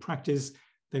in practice,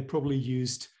 they probably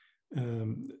used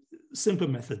simpler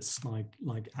methods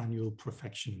like annual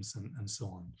profections and so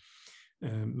on,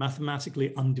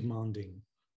 mathematically undemanding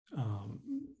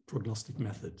prognostic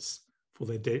methods for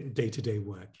their day-to-day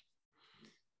work.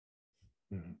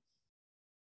 Mm-hmm.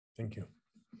 Thank you.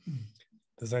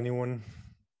 Does anyone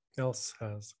else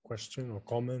has a question or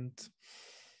comment?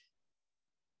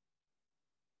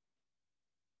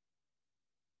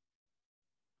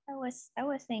 I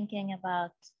was thinking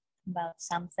about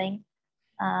something.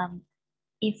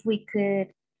 If we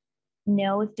could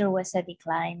know if there was a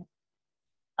decline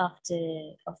of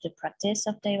the practice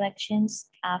of directions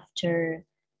after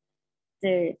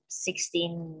the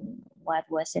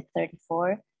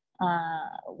 34,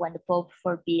 when the Pope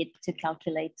forbid to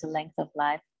calculate the length of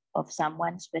life of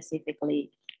someone,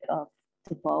 specifically of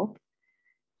the Pope.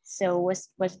 So was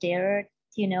there,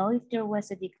 do you know if there was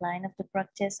a decline of the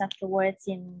practice afterwards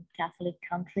in Catholic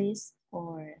countries,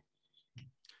 or?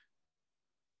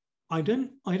 I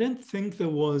don't think there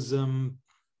was a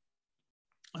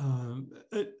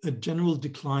general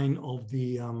decline of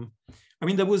the. I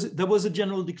mean, there was a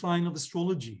general decline of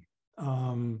astrology,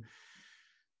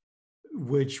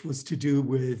 which was to do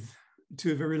with,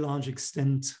 to a very large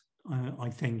extent, I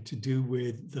think, to do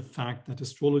with the fact that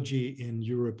astrology in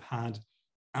Europe had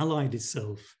allied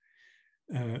itself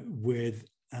with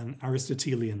an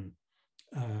Aristotelian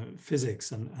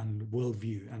physics and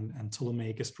worldview and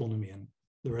Ptolemaic astronomy and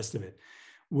the rest of it,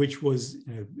 which was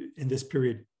in this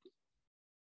period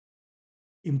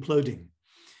imploding.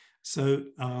 So,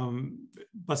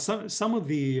 but some of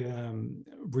the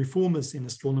reformers in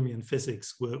astronomy and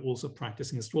physics were also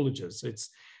practicing astrologers. So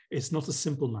it's not a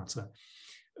simple matter.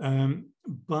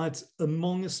 But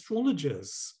among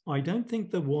astrologers, I don't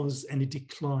think there was any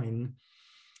decline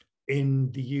in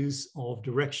the use of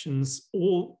directions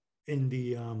or in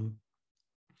the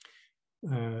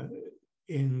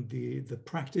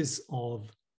practice of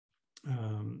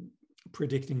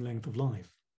predicting length of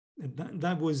life.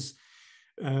 That was,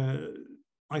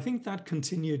 I think that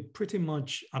continued pretty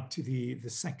much up to the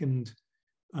second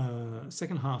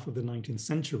half of the 19th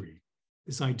century.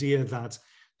 This idea that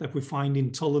we find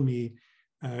in Ptolemy,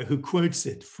 who quotes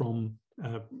it from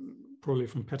probably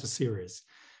from Perso-Arabic,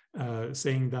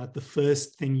 saying that the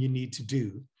first thing you need to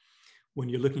do when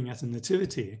you're looking at a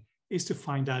nativity is to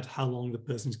find out how long the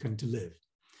person is going to live,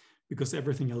 because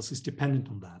everything else is dependent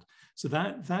on that. So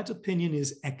that opinion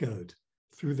is echoed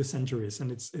through the centuries, and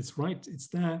it's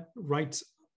there right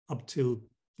up till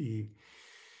the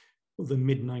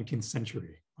mid 19th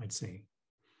century, I'd say,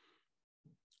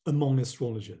 among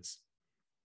astrologers.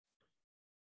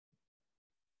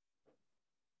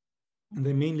 And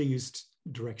they mainly used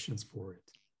directions for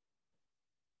it.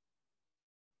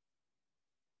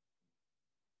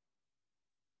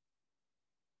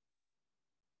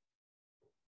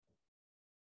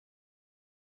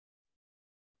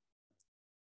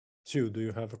 Sue, do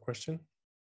you have a question?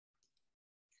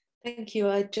 Thank you.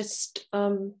 I just,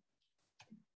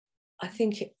 I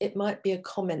think it might be a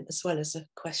comment as well as a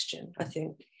question. I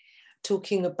think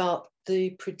talking about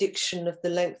the prediction of the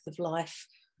length of life,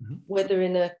 whether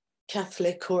in a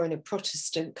Catholic or in a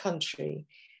Protestant country,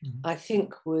 I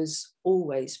think was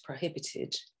always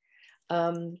prohibited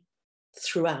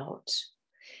throughout,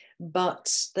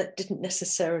 but that didn't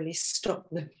necessarily stop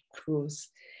them, of course.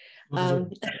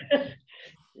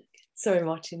 Sorry,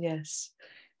 Martin, yes.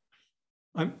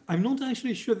 I'm not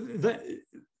actually sure that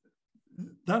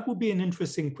would be an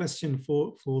interesting question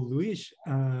for Luis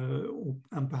and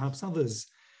perhaps others.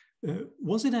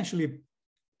 Was it actually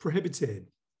prohibited,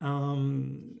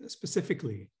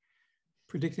 specifically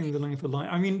predicting the length of life?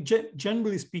 I mean,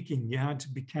 generally speaking, you had to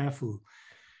be careful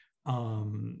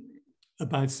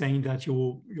about saying that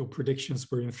your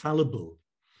predictions were infallible.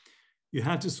 You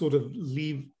had to sort of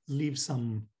leave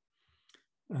some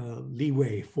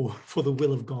leeway for the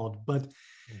will of God, but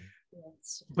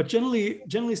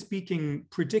generally speaking,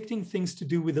 predicting things to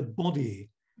do with the body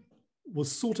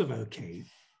was sort of okay,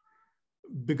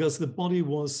 because the body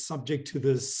was subject to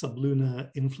the sublunar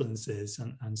influences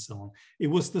and so on. It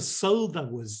was the soul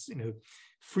that was,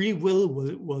 free will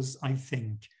was I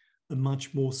think, a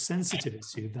much more sensitive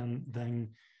issue than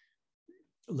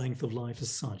length of life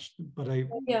as such. But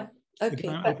yeah, okay.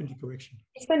 Again, I'm open to correction.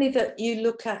 It's funny that you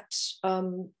look at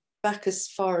back as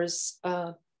far as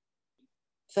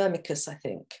Firmicus, I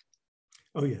think.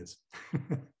 Oh yes.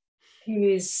 Who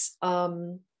is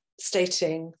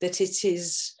stating that it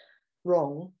is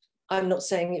wrong. I'm not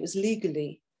saying it was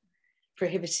legally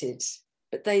prohibited,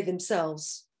 but they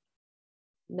themselves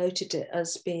noted it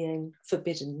as being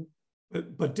forbidden.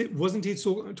 But wasn't he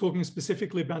talking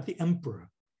specifically about the emperor?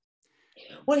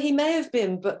 Well, he may have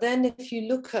been, but then if you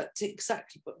look at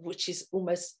exactly, which is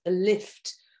almost a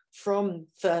lift from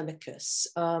Firmicus,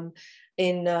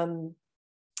 in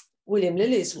William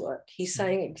Lilly's work, he's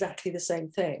saying exactly the same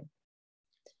thing.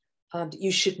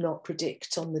 You should not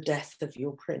predict on the death of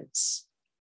your prince.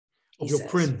 Of your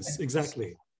prince,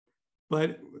 exactly.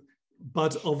 But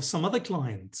of some other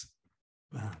client,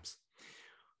 perhaps.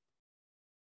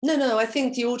 No, I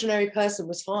think the ordinary person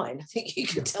was fine. I think you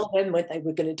could tell them when they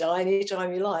were going to die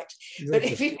anytime you liked. Exactly.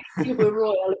 But if you were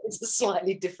royal, it's a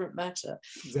slightly different matter.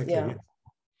 Exactly.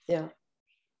 Yeah.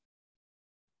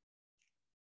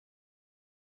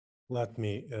 Let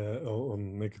me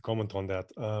make a comment on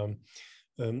that.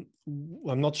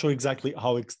 I'm not sure exactly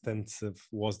how extensive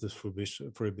was this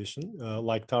prohibition.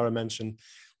 Like Tara mentioned,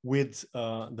 with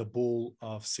the bull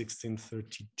of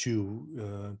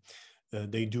 1632,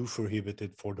 they do prohibit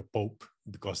it for the Pope,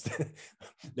 because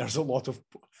there's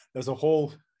a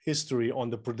whole history on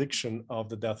the prediction of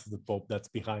the death of the Pope that's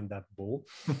behind that bull,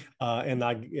 and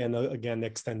again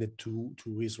extended to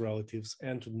his relatives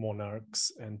and to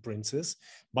monarchs and princes.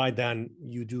 By then,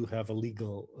 you do have a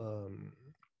legal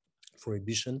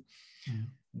prohibition,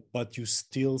 but you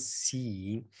still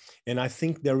see, and I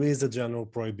think there is a general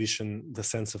prohibition, the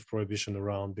sense of prohibition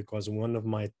around, because one of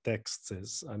my texts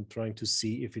is, I'm trying to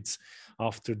see if it's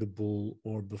after the bull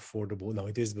or before the bull. No,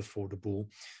 it is before the bull.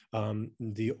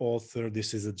 The author,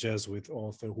 this is a Jesuit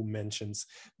author, who mentions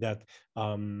that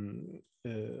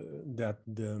that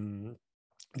the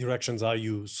directions are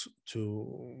used to,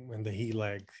 when the he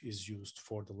leg is used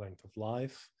for the length of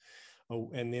life. Oh,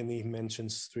 and then he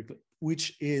mentions strictly,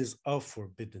 which is a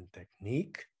forbidden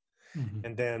technique,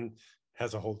 and then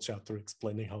has a whole chapter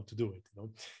explaining how to do it.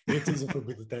 It is a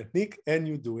forbidden technique, and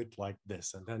you do it like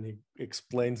this, and then he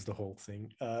explains the whole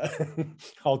thing,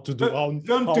 how to do, how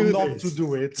not to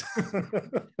do it.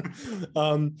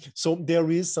 So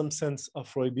there is some sense of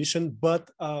prohibition,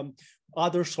 but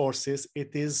other sources,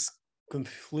 it is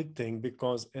conflicting,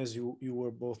 because as you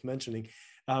were both mentioning,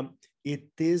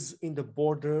 it is in the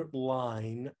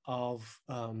borderline of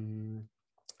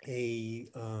a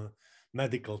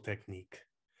medical technique.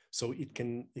 So it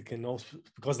can also,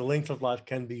 because the length of life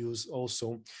can be used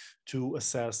also to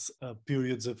assess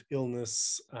periods of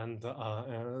illness and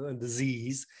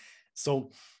disease. So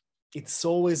it's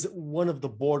always one of the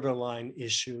borderline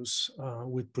issues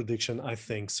with prediction, I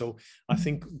think. So I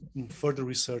think further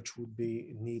research would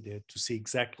be needed to see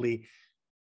exactly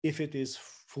if it is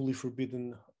fully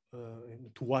forbidden,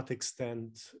 to what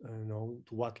extent, to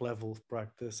what level of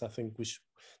practice. I think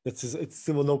it's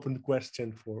still an open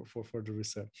question for further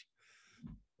research.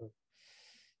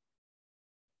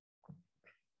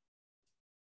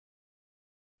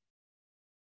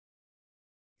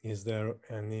 Is there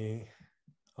any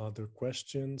other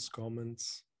questions,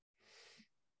 comments?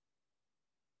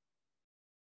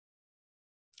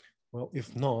 Well,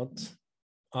 if not,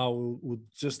 I would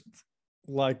just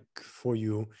like for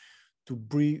you to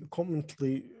comment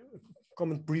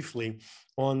briefly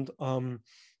on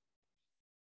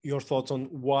your thoughts on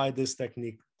why this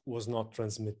technique was not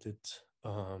transmitted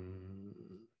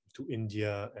to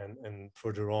India and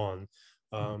further on.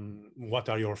 What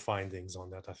are your findings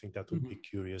on that? I think that would be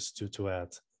curious to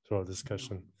add to our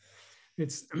discussion.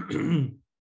 It's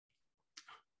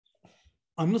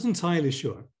I'm not entirely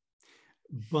sure,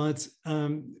 but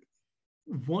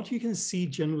what you can see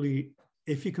generally,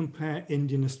 if you compare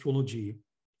Indian astrology,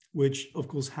 which of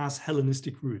course has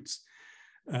Hellenistic roots,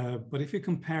 but if you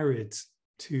compare it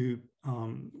to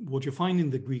what you find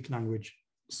in the Greek language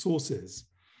sources,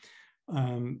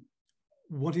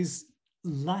 what is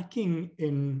lacking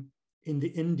in the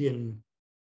Indian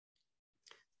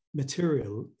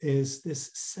material is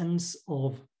this sense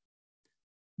of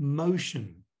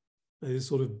motion that is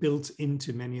sort of built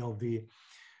into many of the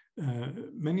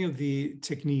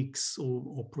techniques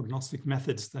or prognostic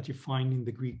methods that you find in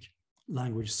the Greek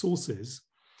language sources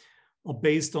are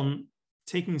based on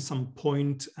taking some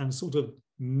point and sort of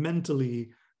mentally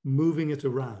moving it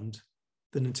around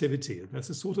the nativity. That's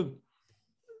a sort of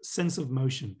sense of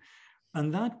motion,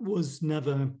 and that was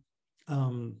never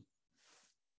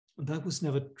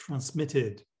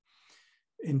transmitted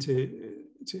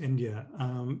to India,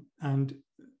 and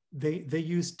they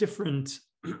use different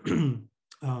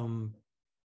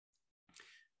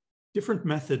different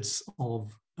methods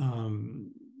of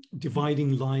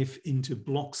dividing life into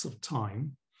blocks of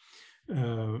time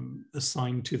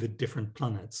assigned to the different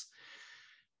planets,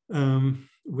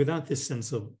 without this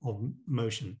sense of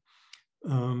motion.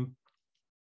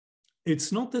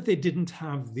 It's not that they didn't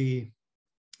have the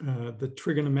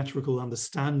trigonometrical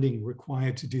understanding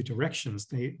required to do directions.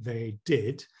 They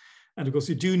did, and of course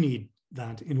you do need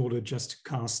that in order just to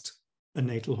cast a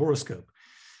natal horoscope.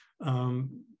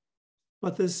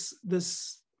 But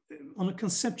there's on a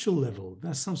conceptual level,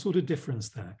 there's some sort of difference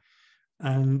there,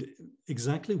 and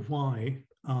exactly why,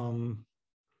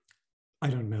 I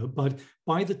don't know. But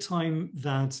by the time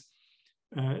that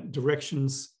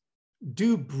directions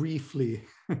do briefly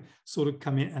sort of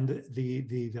come in, and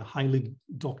the Heilig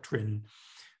doctrine,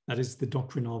 that is the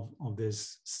doctrine of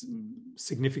this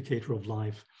significator of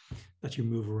life that you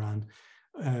move around,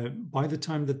 by the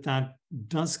time that that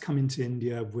does come into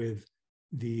India with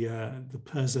the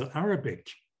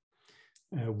Perso-Arabic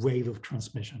wave of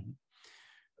transmission,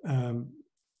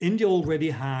 India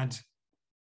already had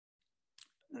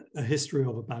a history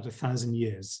of about 1,000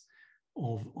 years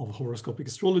of horoscopic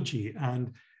astrology,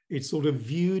 and it sort of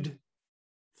viewed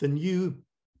the new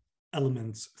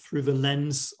elements through the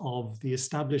lens of the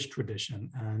established tradition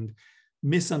and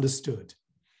misunderstood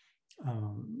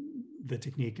the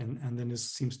technique, and then it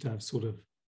seems to have sort of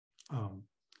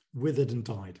withered and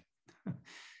died.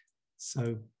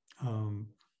 So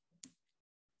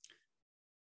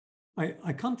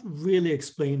I can't really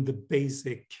explain the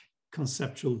basic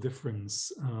conceptual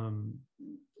difference,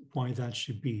 why that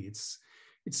should be.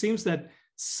 It seems that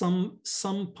some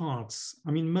parts,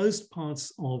 I mean, most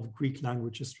parts of Greek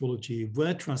language astrology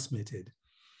were transmitted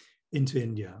into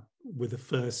India with the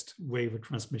first wave of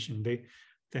transmission.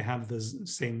 They have the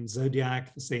same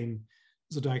zodiac, the same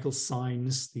zodiacal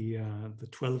signs, the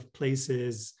 12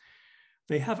 places.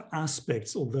 They have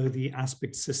aspects, although the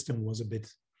aspect system was a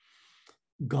bit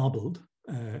garbled,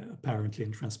 apparently,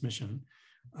 in transmission.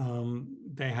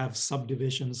 They have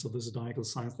subdivisions of the zodiacal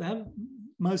signs. They have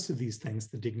most of these things,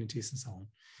 the dignities and so on.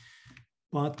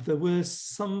 But there were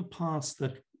some parts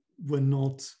that were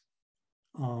not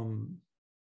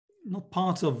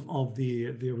part of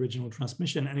the original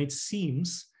transmission. And it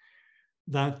seems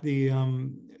that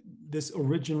this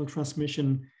original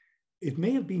transmission, it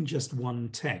may have been just one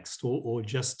text, or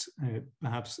just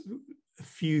perhaps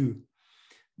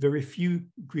very few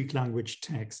Greek language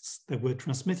texts that were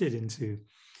transmitted into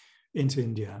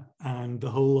India, and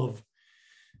the whole of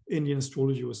Indian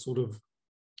astrology was sort of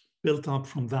built up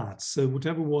from that. So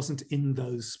whatever wasn't in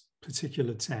those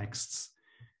particular texts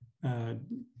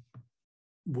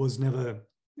was never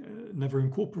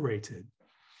incorporated.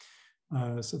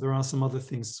 So there are some other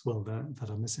things as well that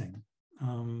are missing.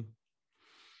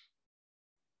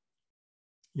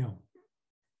 Yeah,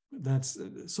 that's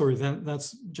sorry.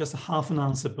 That's just a half an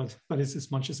answer, but it's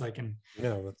as much as I can.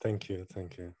 Yeah, but thank you.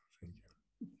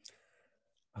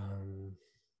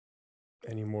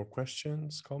 Any more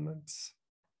questions, comments?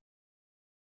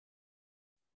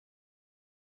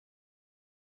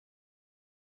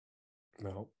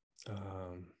 No,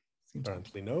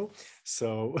 apparently no.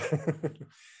 So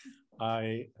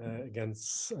I again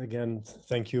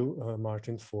thank you,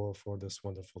 Martin, for this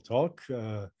wonderful talk.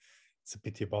 It's a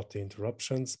pity about the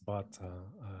interruptions, but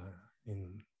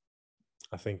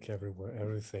I think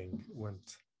everything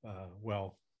went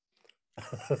well.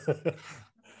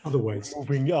 Otherwise,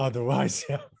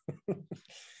 yeah.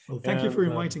 Well, thank you for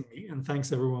inviting me, and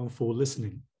thanks everyone for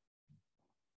listening.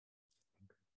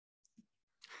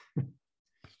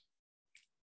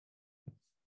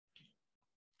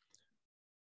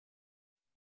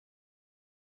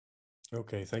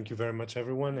 Okay, thank you very much,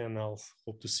 everyone, and I'll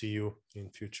hope to see you in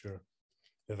future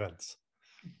events.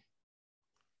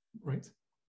 Right.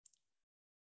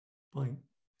 Bye.